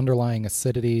subtle underlying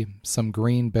acidity, some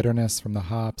green bitterness from the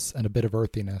hops, and a bit of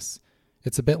earthiness.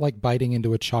 It's a bit like biting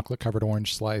into a chocolate-covered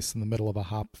orange slice in the middle of a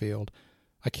hop field.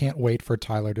 I can't wait for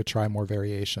Tyler to try more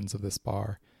variations of this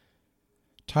bar.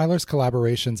 Tyler's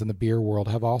collaborations in the beer world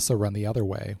have also run the other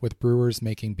way, with brewers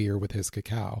making beer with his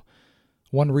cacao.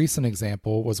 One recent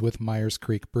example was with Myers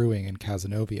Creek Brewing in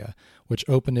Cazenovia, which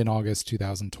opened in August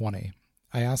 2020.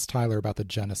 I asked Tyler about the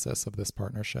genesis of this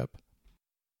partnership.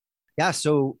 Yeah,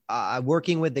 so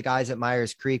working with the guys at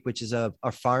Myers Creek, which is a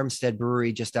farmstead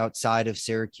brewery just outside of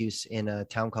Syracuse in a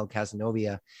town called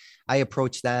Cazenovia, I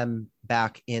approached them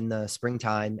back in the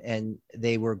springtime, and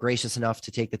they were gracious enough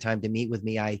to take the time to meet with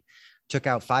me. I took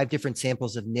out 5 different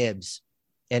samples of nibs,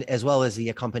 and as well as the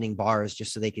accompanying bars,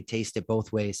 just so they could taste it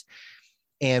both ways.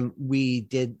 And we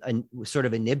did a sort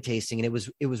of a nib tasting, and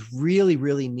it was really,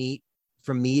 really neat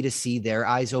for me to see their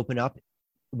eyes open up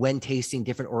when tasting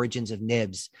different origins of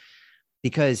nibs.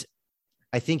 Because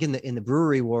I think in the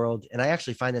brewery world, and I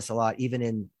actually find this a lot, even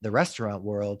in the restaurant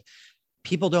world,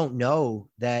 people don't know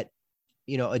that,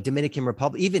 a Dominican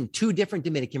Republic, even 2 different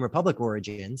Dominican Republic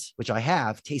origins, which I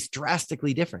have, taste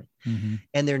drastically different. Mm-hmm.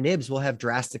 And their nibs will have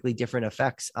drastically different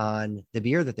effects on the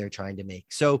beer that they're trying to make.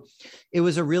 So it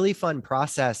was a really fun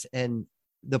process. And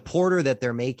the porter that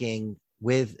they're making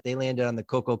they landed on the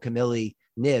Coco Camili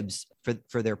nibs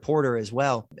for their porter as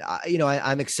well.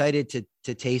 I'm excited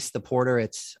to taste the porter.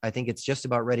 I think it's just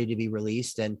about ready to be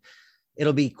released, and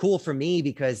it'll be cool for me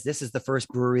because this is the first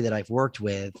brewery that I've worked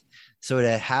with. So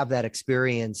to have that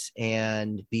experience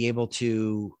and be able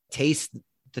to taste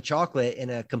the chocolate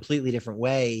in a completely different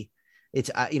way.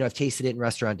 I've tasted it in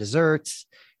restaurant desserts,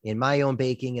 in my own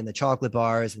baking, in the chocolate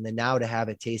bars, and then now to have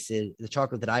it tasted, the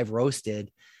chocolate that I've roasted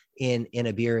in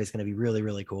a beer is going to be really,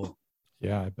 really cool.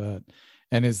 Yeah, I bet.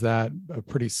 And is that a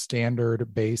pretty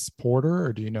standard base porter,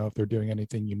 or do you know if they're doing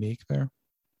anything unique there?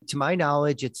 To my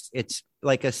knowledge, it's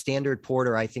like a standard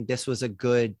porter. I think this was a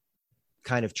good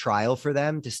kind of trial for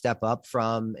them to step up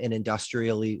from an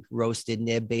industrially roasted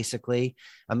nib, basically.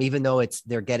 Even though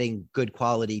they're getting good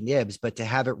quality nibs, but to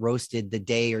have it roasted the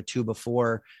day or 2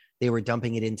 before they were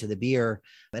dumping it into the beer.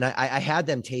 And I had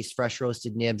them taste fresh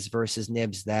roasted nibs versus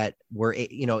nibs that were,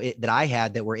 that I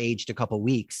had that were aged a couple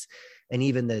weeks. And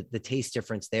even the taste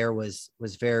difference there was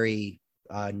very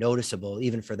noticeable,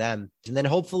 even for them. And then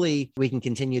hopefully we can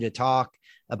continue to talk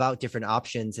about different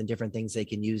options and different things they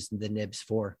can use the nibs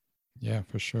for. Yeah,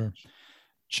 for sure.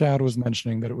 Chad was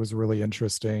mentioning that it was really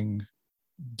interesting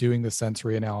doing the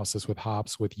sensory analysis with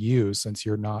hops with you, since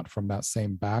you're not from that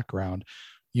same background.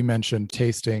 You mentioned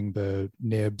tasting the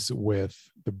nibs with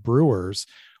the brewers.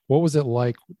 What was it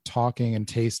like talking and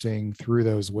tasting through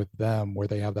those with them, where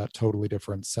they have that totally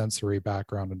different sensory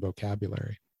background and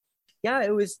vocabulary? Yeah,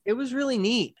 it was really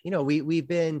neat. We've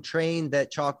been trained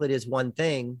that chocolate is one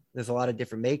thing. There's a lot of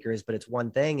different makers, but it's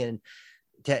one thing. And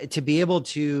to be able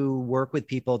to work with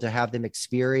people, to have them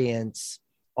experience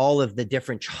all of the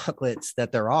different chocolates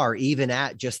that there are, even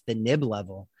at just the nib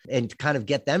level, and kind of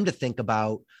get them to think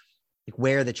about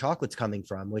where the chocolate's coming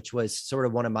from, which was sort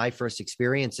of one of my first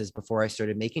experiences before I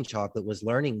started making chocolate, was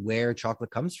learning where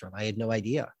chocolate comes from. I had no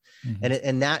idea. Mm-hmm.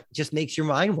 And that just makes your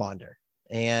mind wander.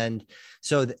 And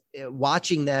so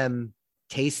watching them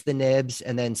taste the nibs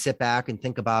and then sit back and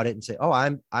think about it and say, oh,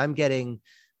 I'm getting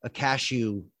a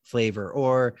cashew flavor,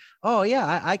 or, oh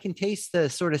yeah, I can taste the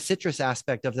sort of citrus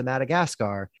aspect of the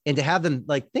Madagascar. And to have them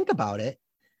think about it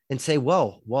and say,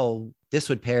 well, this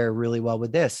would pair really well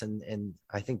with this. And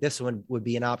I think this one would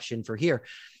be an option for here.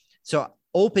 So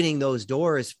opening those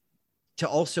doors to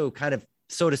also kind of,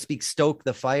 so to speak, stoke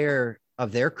the fire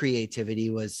of their creativity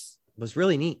was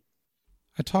really neat.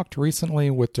 I talked recently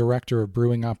with Director of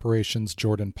Brewing Operations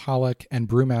Jordan Pollock and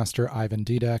Brewmaster Ivan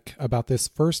Didek about this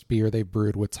first beer they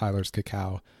brewed with Tyler's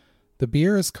Cacao. The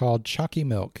beer is called Chalky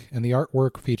Milk, and the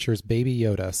artwork features Baby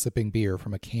Yoda sipping beer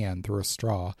from a can through a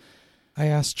straw. I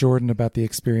asked Jordan about the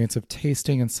experience of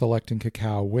tasting and selecting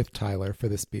cacao with Tyler for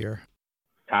this beer.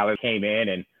 Tyler came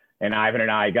in and Ivan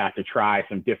and I got to try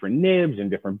some different nibs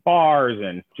and different bars,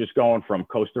 and just going from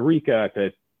Costa Rica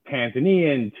to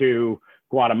Tanzanian to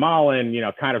Guatemalan,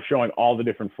 kind of showing all the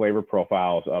different flavor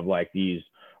profiles of like these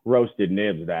roasted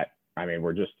nibs that,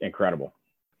 were just incredible.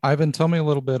 Ivan, tell me a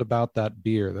little bit about that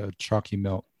beer, the Chalky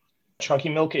Milk. Chunky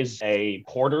Milk is a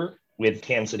porter with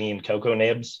Tanzanian cocoa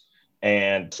nibs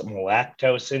and some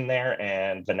lactose in there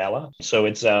and vanilla. So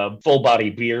it's a full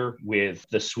body beer with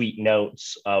the sweet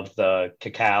notes of the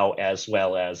cacao as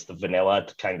well as the vanilla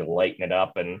to kind of lighten it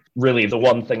up. And really, the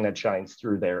one thing that shines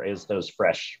through there is those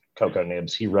fresh cocoa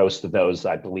nibs. He roasted those,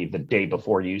 I believe, the day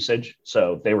before usage.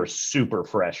 So they were super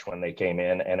fresh when they came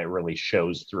in, and it really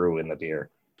shows through in the beer.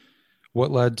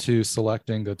 What led to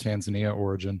selecting the Tanzania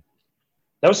origin?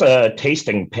 That was a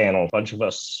tasting panel. A bunch of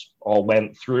us all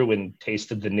went through and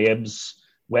tasted the nibs,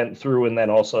 went through and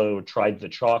then also tried the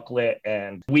chocolate.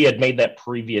 And we had made that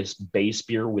previous base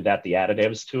beer without the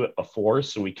additives to it before.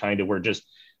 So we kind of were just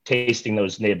tasting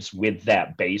those nibs with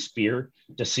that base beer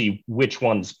to see which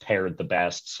ones paired the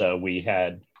best. So we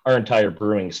had our entire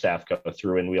brewing staff go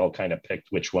through and we all kind of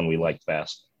picked which one we liked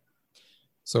best.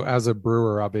 So as a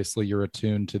brewer, obviously you're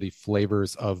attuned to the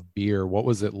flavors of beer. What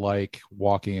was it like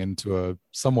walking into a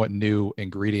somewhat new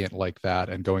ingredient like that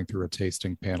and going through a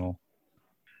tasting panel?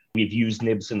 We've used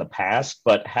nibs in the past,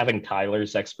 but having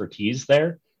Tyler's expertise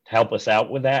there to help us out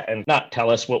with that and not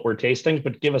tell us what we're tasting,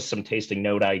 but give us some tasting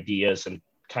note ideas and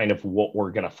kind of what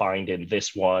we're going to find in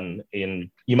this one.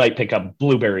 You might pick up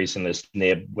blueberries in this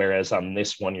nib, whereas on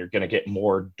this one, you're going to get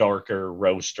more darker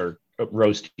roastier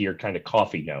kind of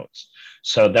coffee notes.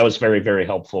 So that was very, very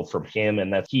helpful from him,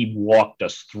 and that he walked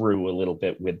us through a little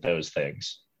bit with those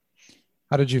things.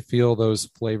 How did you feel those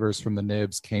flavors from the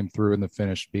nibs came through in the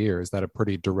finished beer? Is that a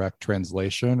pretty direct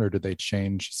translation, or did they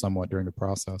change somewhat during the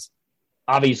process?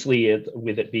 Obviously,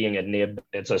 with it being a nib,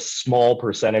 it's a small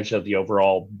percentage of the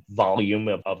overall volume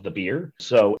of the beer.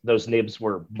 So those nibs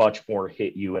were much more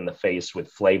hit you in the face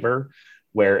with flavor,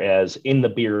 whereas in the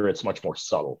beer, it's much more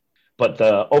subtle. But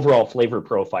the overall flavor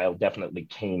profile definitely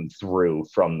came through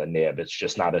from the nib. It's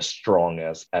just not as strong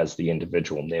as the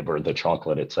individual nib or the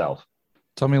chocolate itself.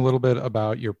 Tell me a little bit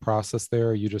about your process there.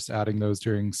 Are you just adding those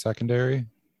during secondary?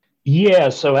 Yeah,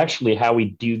 so actually how we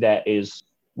do that is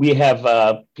we have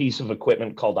a piece of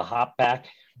equipment called a hop back,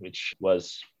 which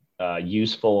was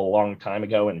useful a long time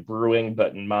ago in brewing,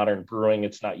 but in modern brewing,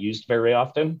 it's not used very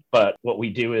often. But what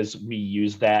we do is we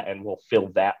use that and we'll fill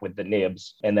that with the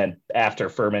nibs. And then after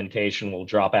fermentation, we'll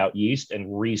drop out yeast and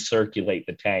recirculate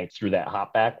the tank through that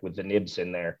hop back with the nibs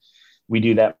in there. We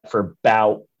do that for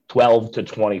about 12 to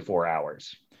 24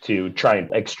 hours to try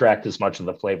and extract as much of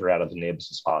the flavor out of the nibs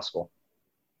as possible.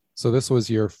 So this was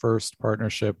your first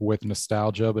partnership with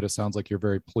Nostalgia, but it sounds like you're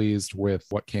very pleased with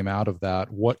what came out of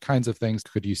that. What kinds of things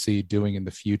could you see doing in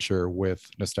the future with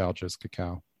Nostalgia's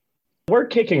cacao? We're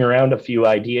kicking around a few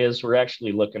ideas. We're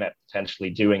actually looking at potentially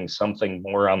doing something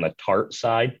more on the tart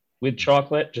side with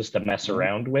chocolate, just to mess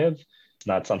around with. It's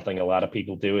not something a lot of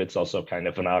people do. It's also kind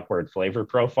of an awkward flavor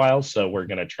profile. So we're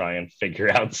going to try and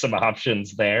figure out some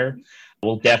options there.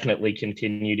 We'll definitely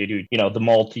continue to do, the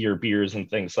maltier beers and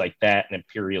things like that, and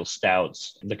imperial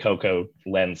stouts. The cocoa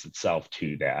lends itself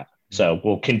to that. So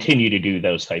we'll continue to do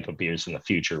those type of beers in the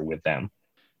future with them.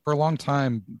 For a long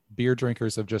time, beer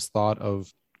drinkers have just thought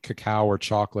of cacao or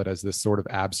chocolate as this sort of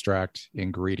abstract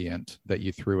ingredient that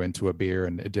you threw into a beer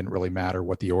and it didn't really matter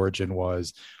what the origin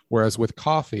was. Whereas with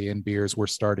coffee and beers, we're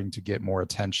starting to get more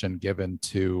attention given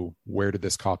to where did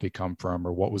this coffee come from,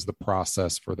 or what was the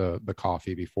process for the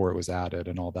coffee before it was added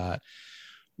and all that.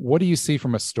 What do you see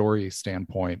from a story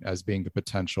standpoint as being the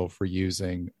potential for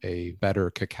using a better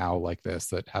cacao like this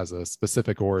that has a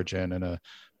specific origin and a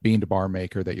bean to bar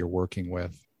maker that you're working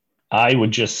with? I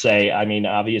would just say,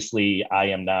 obviously, I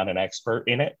am not an expert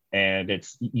in it, and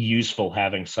it's useful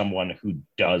having someone who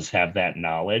does have that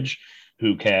knowledge,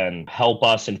 who can help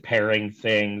us in pairing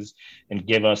things and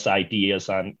give us ideas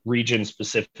on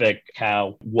region-specific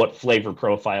what flavor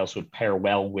profiles would pair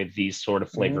well with these sort of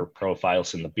flavor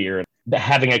profiles in the beer.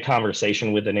 Having a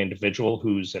conversation with an individual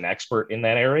who's an expert in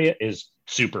that area is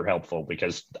super helpful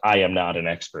because I am not an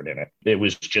expert in it. It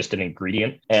was just an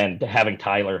ingredient, and having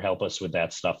Tyler help us with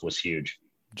that stuff was huge.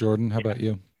 Jordan, how about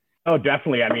you? Oh,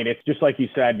 definitely. It's just like you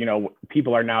said,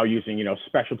 people are now using,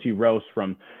 specialty roasts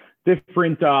from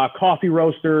different coffee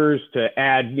roasters to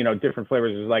add, different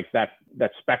flavors. It's like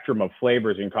that spectrum of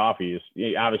flavors in coffee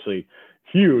is obviously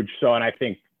huge. So, and I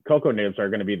think cocoa nibs are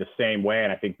going to be the same way.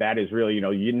 And I think that is really,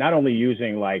 you're not only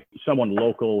using like someone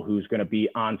local who's going to be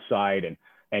on site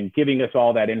and giving us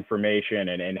all that information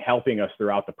and helping us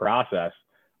throughout the process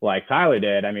like Tyler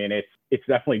did. It's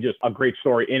definitely just a great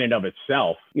story in and of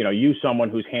itself. Use someone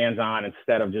who's hands-on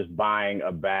instead of just buying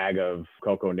a bag of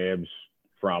cocoa nibs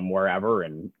from wherever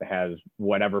and has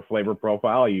whatever flavor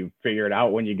profile. You figure it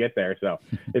out when you get there. So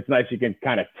it's nice you can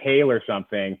kind of tailor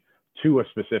something to a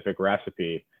specific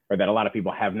recipe or that a lot of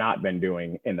people have not been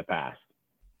doing in the past.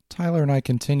 Tyler and I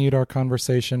continued our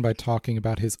conversation by talking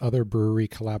about his other brewery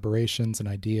collaborations and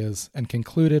ideas, and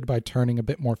concluded by turning a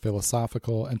bit more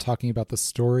philosophical and talking about the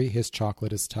story his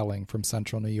chocolate is telling from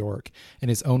Central New York and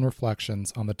his own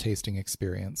reflections on the tasting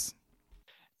experience.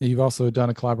 You've also done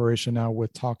a collaboration now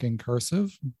with Talking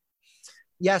Cursive.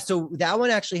 Yeah, so that one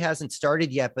actually hasn't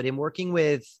started yet, but in working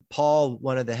with Paul,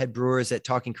 one of the head brewers at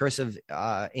Talking Cursive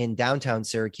in downtown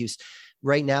Syracuse,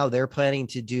 right now they're planning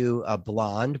to do a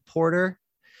blonde porter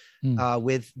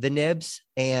with the nibs.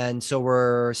 And so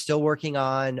we're still working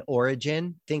on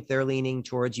Origin. I think they're leaning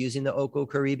towards using the Oco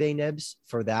Caribe nibs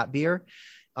for that beer.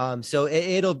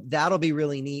 So that'll be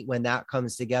really neat when that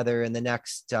comes together in the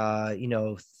next,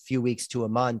 few weeks to a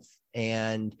month,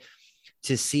 and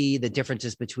to see the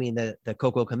differences between the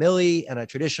Coco Camilli and a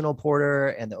traditional porter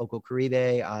and the Oco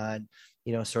Caribe on,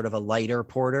 sort of a lighter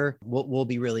porter will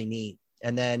be really neat.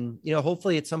 And then,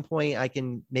 hopefully at some point I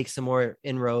can make some more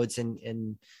inroads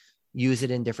and use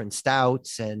it in different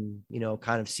stouts and,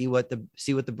 kind of see what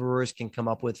the brewers can come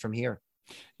up with from here.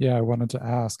 Yeah, I wanted to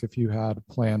ask if you had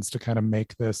plans to kind of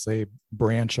make this a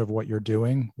branch of what you're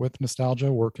doing with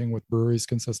Nostalgia, working with breweries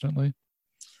consistently.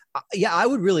 Yeah, I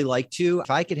would really like to.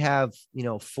 If I could have,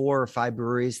 4 or 5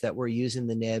 breweries that were using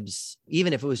the nibs,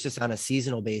 even if it was just on a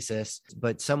seasonal basis,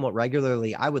 but somewhat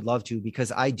regularly, I would love to,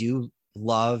 because I do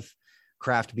love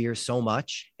craft beer so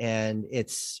much. And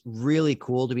it's really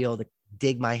cool to be able to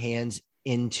dig my hands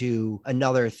into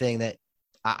another thing that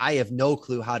I have no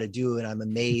clue how to do. And I'm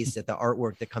amazed at the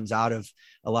artwork that comes out of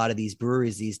a lot of these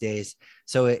breweries these days.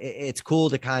 So it's cool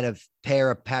to kind of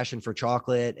pair a passion for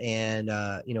chocolate and,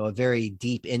 a very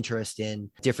deep interest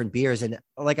in different beers. And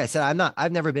like I said,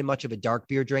 I've never been much of a dark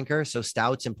beer drinker. So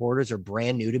stouts and porters are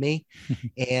brand new to me.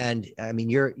 And I mean,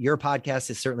 your podcast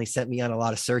has certainly sent me on a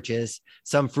lot of searches,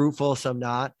 some fruitful, some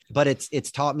not, but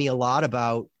it's taught me a lot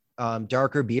about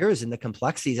darker beers and the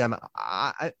complexities. I'm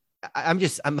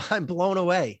blown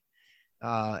away,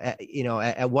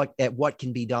 at what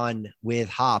can be done with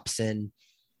hops and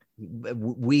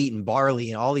wheat and barley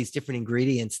and all these different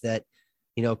ingredients that,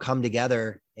 come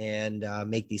together and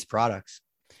make these products.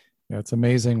 Yeah, it's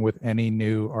amazing with any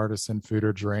new artisan food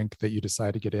or drink that you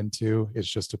decide to get into. It's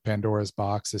just a Pandora's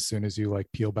box. As soon as you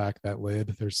peel back that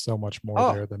lid, there's so much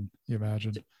more there than you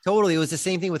imagined. Totally. It was the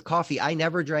same thing with coffee. I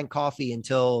never drank coffee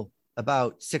until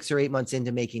about 6 or 8 months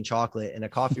into making chocolate, and a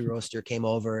coffee roaster came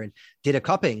over and did a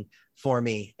cupping for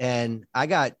me. And I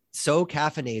got so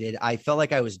caffeinated. I felt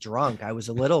like I was drunk. I was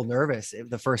a little nervous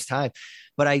the first time,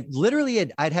 but I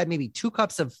literally I'd had maybe 2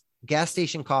 cups of gas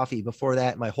station coffee before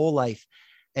that my whole life.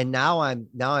 And now I'm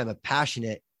a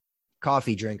passionate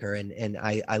coffee drinker. And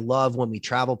I love when we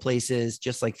travel places,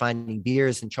 just like finding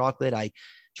beers and chocolate. I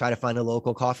try to find a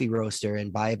local coffee roaster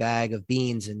and buy a bag of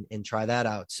beans and try that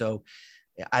out. So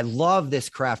I love this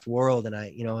craft world. And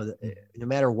no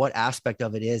matter what aspect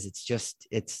of it is,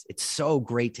 it's so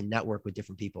great to network with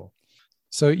different people.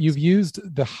 So you've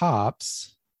used the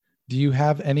hops. Do you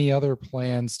have any other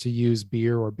plans to use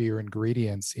beer or beer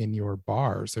ingredients in your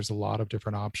bars? There's a lot of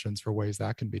different options for ways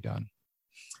that can be done.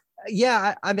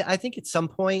 Yeah. I think at some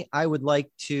point I would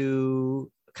like to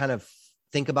kind of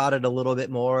think about it a little bit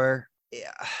more.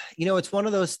 It's one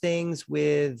of those things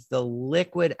with the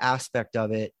liquid aspect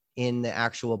of it in the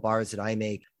actual bars that I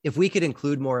make. If we could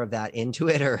include more of that into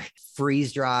it, or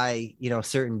freeze dry,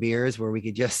 certain beers where we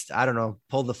could just,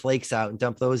 pull the flakes out and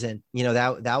dump those in,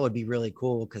 that would be really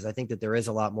cool. Cause I think that there is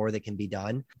a lot more that can be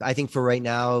done. I think for right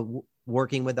now,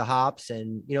 working with the hops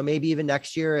and, maybe even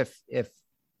next year, if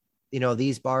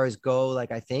these bars go,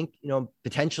 like, I think,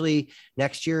 potentially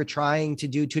next year, trying to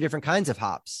do 2 different kinds of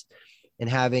hops and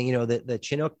having, the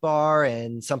Chinook bar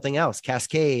and something else,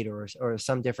 Cascade or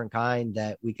some different kind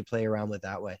that we could play around with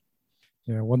that way.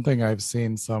 Yeah. One thing I've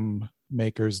seen some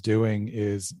makers doing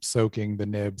is soaking the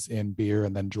nibs in beer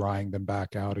and then drying them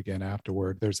back out again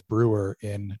afterward. There's a brewer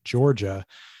in Georgia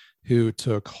who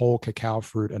took whole cacao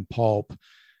fruit and pulp,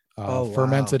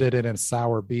 fermented it in a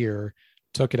sour beer,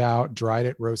 took it out, dried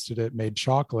it, roasted it, made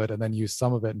chocolate, and then used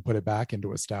some of it and put it back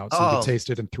into a stout. So you could taste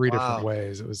it in 3 different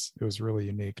ways. It was really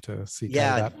unique to see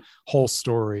kind of that whole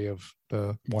story of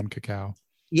the one cacao.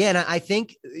 Yeah. And I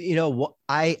think,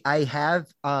 I have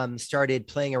started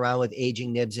playing around with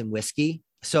aging nibs in whiskey.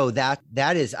 So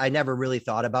that is, I never really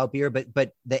thought about beer, but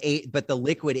the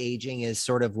liquid aging is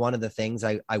sort of one of the things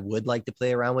I would like to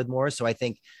play around with more. So I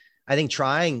think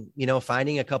trying,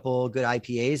 finding a couple good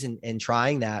IPAs and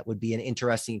trying that would be an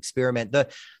interesting experiment.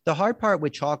 The hard part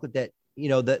with chocolate that,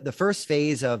 the first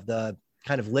phase of the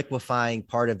kind of liquefying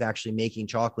part of actually making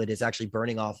chocolate is actually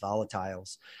burning off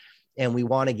volatiles. And we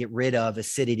want to get rid of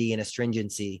acidity and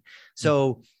astringency.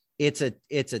 So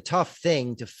it's a tough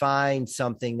thing to find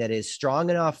something that is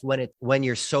strong enough when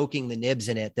you're soaking the nibs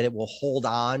in it that it will hold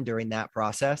on during that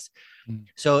process.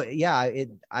 So yeah,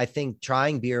 I think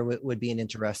trying beer would be an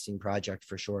interesting project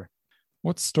for sure.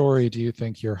 What story do you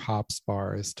think your hops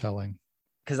bar is telling?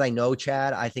 Because I know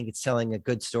Chad, I think it's telling a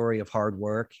good story of hard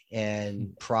work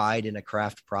and pride in a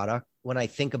craft product. When I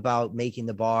think about making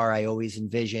the bar, I always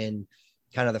envision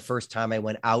kind of the first time I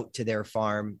went out to their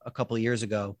farm a couple of years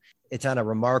ago. It's on a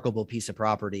remarkable piece of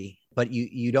property, but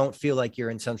you don't feel like you're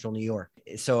in central New York.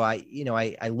 So I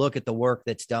look at the work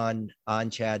that's done on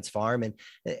Chad's farm,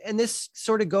 and this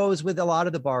sort of goes with a lot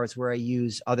of the bars where I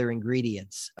use other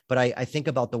ingredients, but I think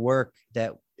about the work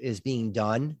that is being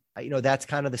done. That's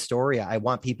kind of the story. I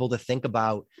want people to think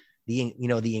about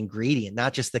the ingredient,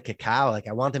 not just the cacao. Like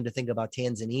I want them to think about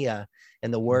Tanzania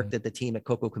and the work that the team at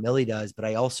Coco Camilli does, but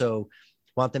I also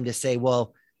want them to say,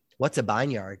 well, what's a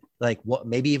vineyard? Like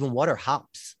what are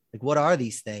hops? Like what are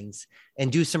these things?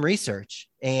 And do some research.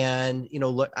 And,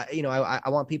 I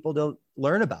want people to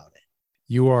learn about it.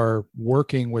 You are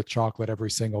working with chocolate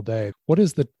every single day. What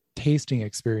is the tasting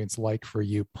experience like for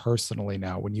you personally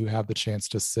now when you have the chance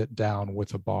to sit down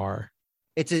with a bar?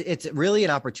 It's really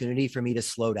an opportunity for me to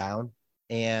slow down.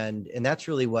 And that's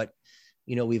really what,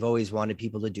 we've always wanted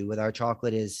people to do with our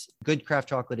chocolate. Is good craft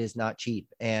chocolate is not cheap.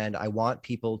 And I want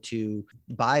people to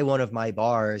buy one of my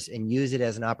bars and use it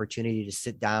as an opportunity to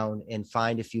sit down and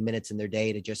find a few minutes in their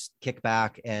day to just kick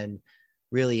back and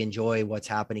really enjoy what's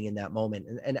happening in that moment.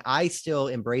 And I still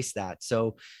embrace that.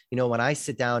 So, when I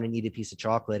sit down and eat a piece of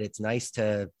chocolate, it's nice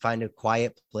to find a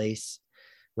quiet place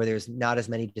where there's not as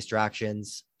many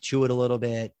distractions, chew it a little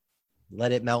bit,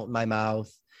 let it melt in my mouth,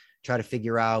 try to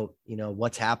figure out,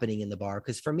 what's happening in the bar.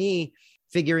 Because for me,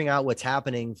 figuring out what's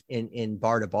happening in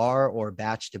bar to bar or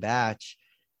batch to batch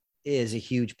is a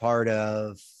huge part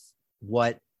of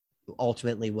what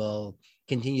ultimately will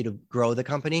continue to grow the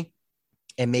company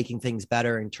and making things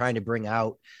better and trying to bring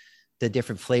out the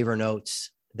different flavor notes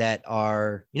that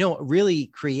are, really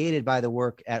created by the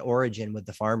work at Origin with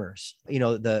the farmers.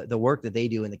 The work that they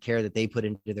do and the care that they put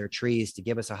into their trees to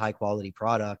give us a high quality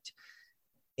product.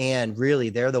 And really,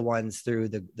 they're the ones through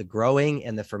the growing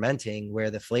and the fermenting where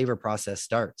the flavor process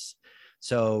starts.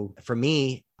 So for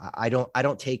me, I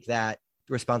don't take that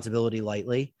responsibility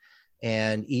lightly.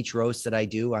 And each roast that I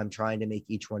do, I'm trying to make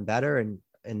each one better.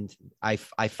 And I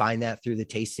find that through the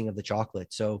tasting of the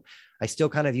chocolate. So I still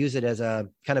kind of use it as a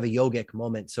kind of a yogic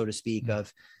moment, so to speak,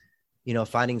 of,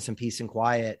 finding some peace and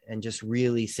quiet and just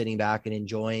really sitting back and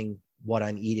enjoying what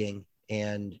I'm eating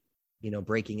and,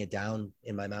 breaking it down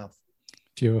in my mouth.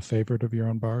 Do you have a favorite of your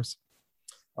own bars?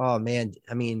 Oh man.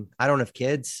 I mean, I don't have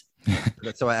kids.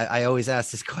 So I always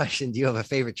ask this question. Do you have a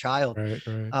favorite child?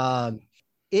 Right.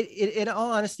 It in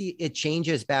all honesty, it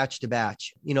changes batch to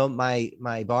batch.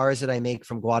 My bars that I make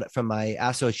from my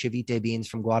Aso Chivite beans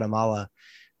from Guatemala,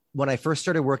 when I first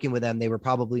started working with them, they were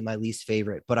probably my least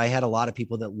favorite, but I had a lot of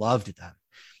people that loved them.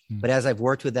 But as I've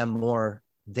worked with them more,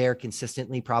 they're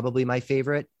consistently probably my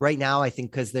favorite right now. I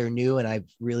think because they're new and I've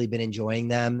really been enjoying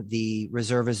them. The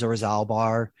Reserva Zorzal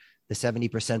bar, the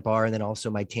 70% bar, and then also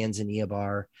my Tanzania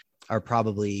bar are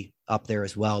probably up there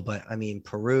as well. But I mean,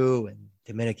 Peru and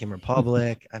Dominican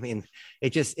Republic. I mean,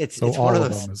 it's one of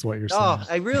those. Them is what you're saying. Oh,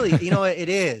 I really, it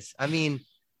is. I mean,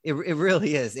 it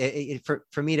really is.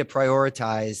 For me to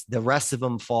prioritize, the rest of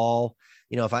them fall.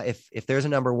 If there's a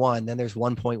number one, then there's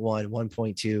 1.1,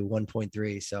 1.2,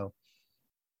 1.3. So.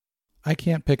 I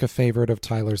can't pick a favorite of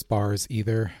Tyler's bars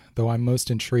either, though I'm most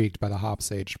intrigued by the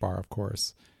hops aged bar, of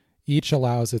course. Each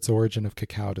allows its origin of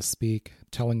cacao to speak,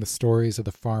 telling the stories of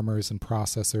the farmers and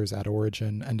processors at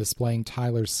Origin and displaying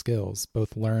Tyler's skills,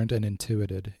 both learned and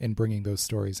intuited, in bringing those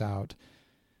stories out.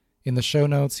 In the show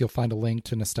notes, you'll find a link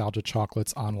to Nostalgia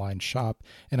Chocolate's online shop,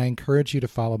 and I encourage you to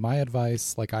follow my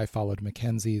advice like I followed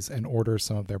Mackenzie's and order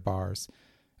some of their bars.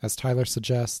 As Tyler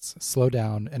suggests, slow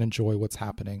down and enjoy what's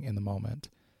happening in the moment.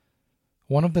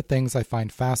 One of the things I find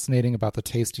fascinating about the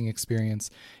tasting experience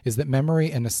is that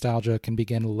memory and nostalgia can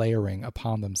begin layering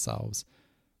upon themselves.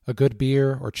 A good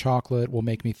beer or chocolate will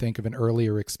make me think of an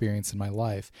earlier experience in my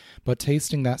life, but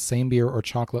tasting that same beer or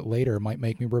chocolate later might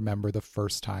make me remember the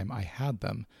first time I had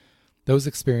them. Those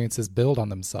experiences build on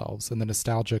themselves, and the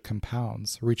nostalgia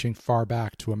compounds, reaching far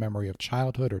back to a memory of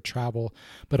childhood or travel,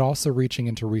 but also reaching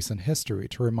into recent history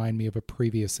to remind me of a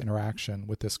previous interaction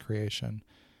with this creation.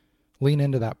 Lean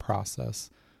into that process.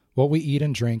 What we eat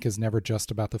and drink is never just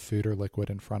about the food or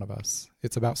liquid in front of us.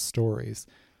 It's about stories,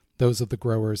 those of the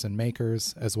growers and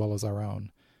makers, as well as our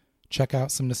own. Check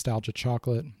out some Nostalgia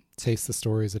Chocolate, taste the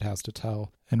stories it has to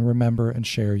tell, and remember and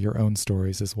share your own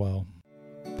stories as well.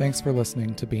 Thanks for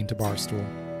listening to Bean to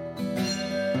Barstool.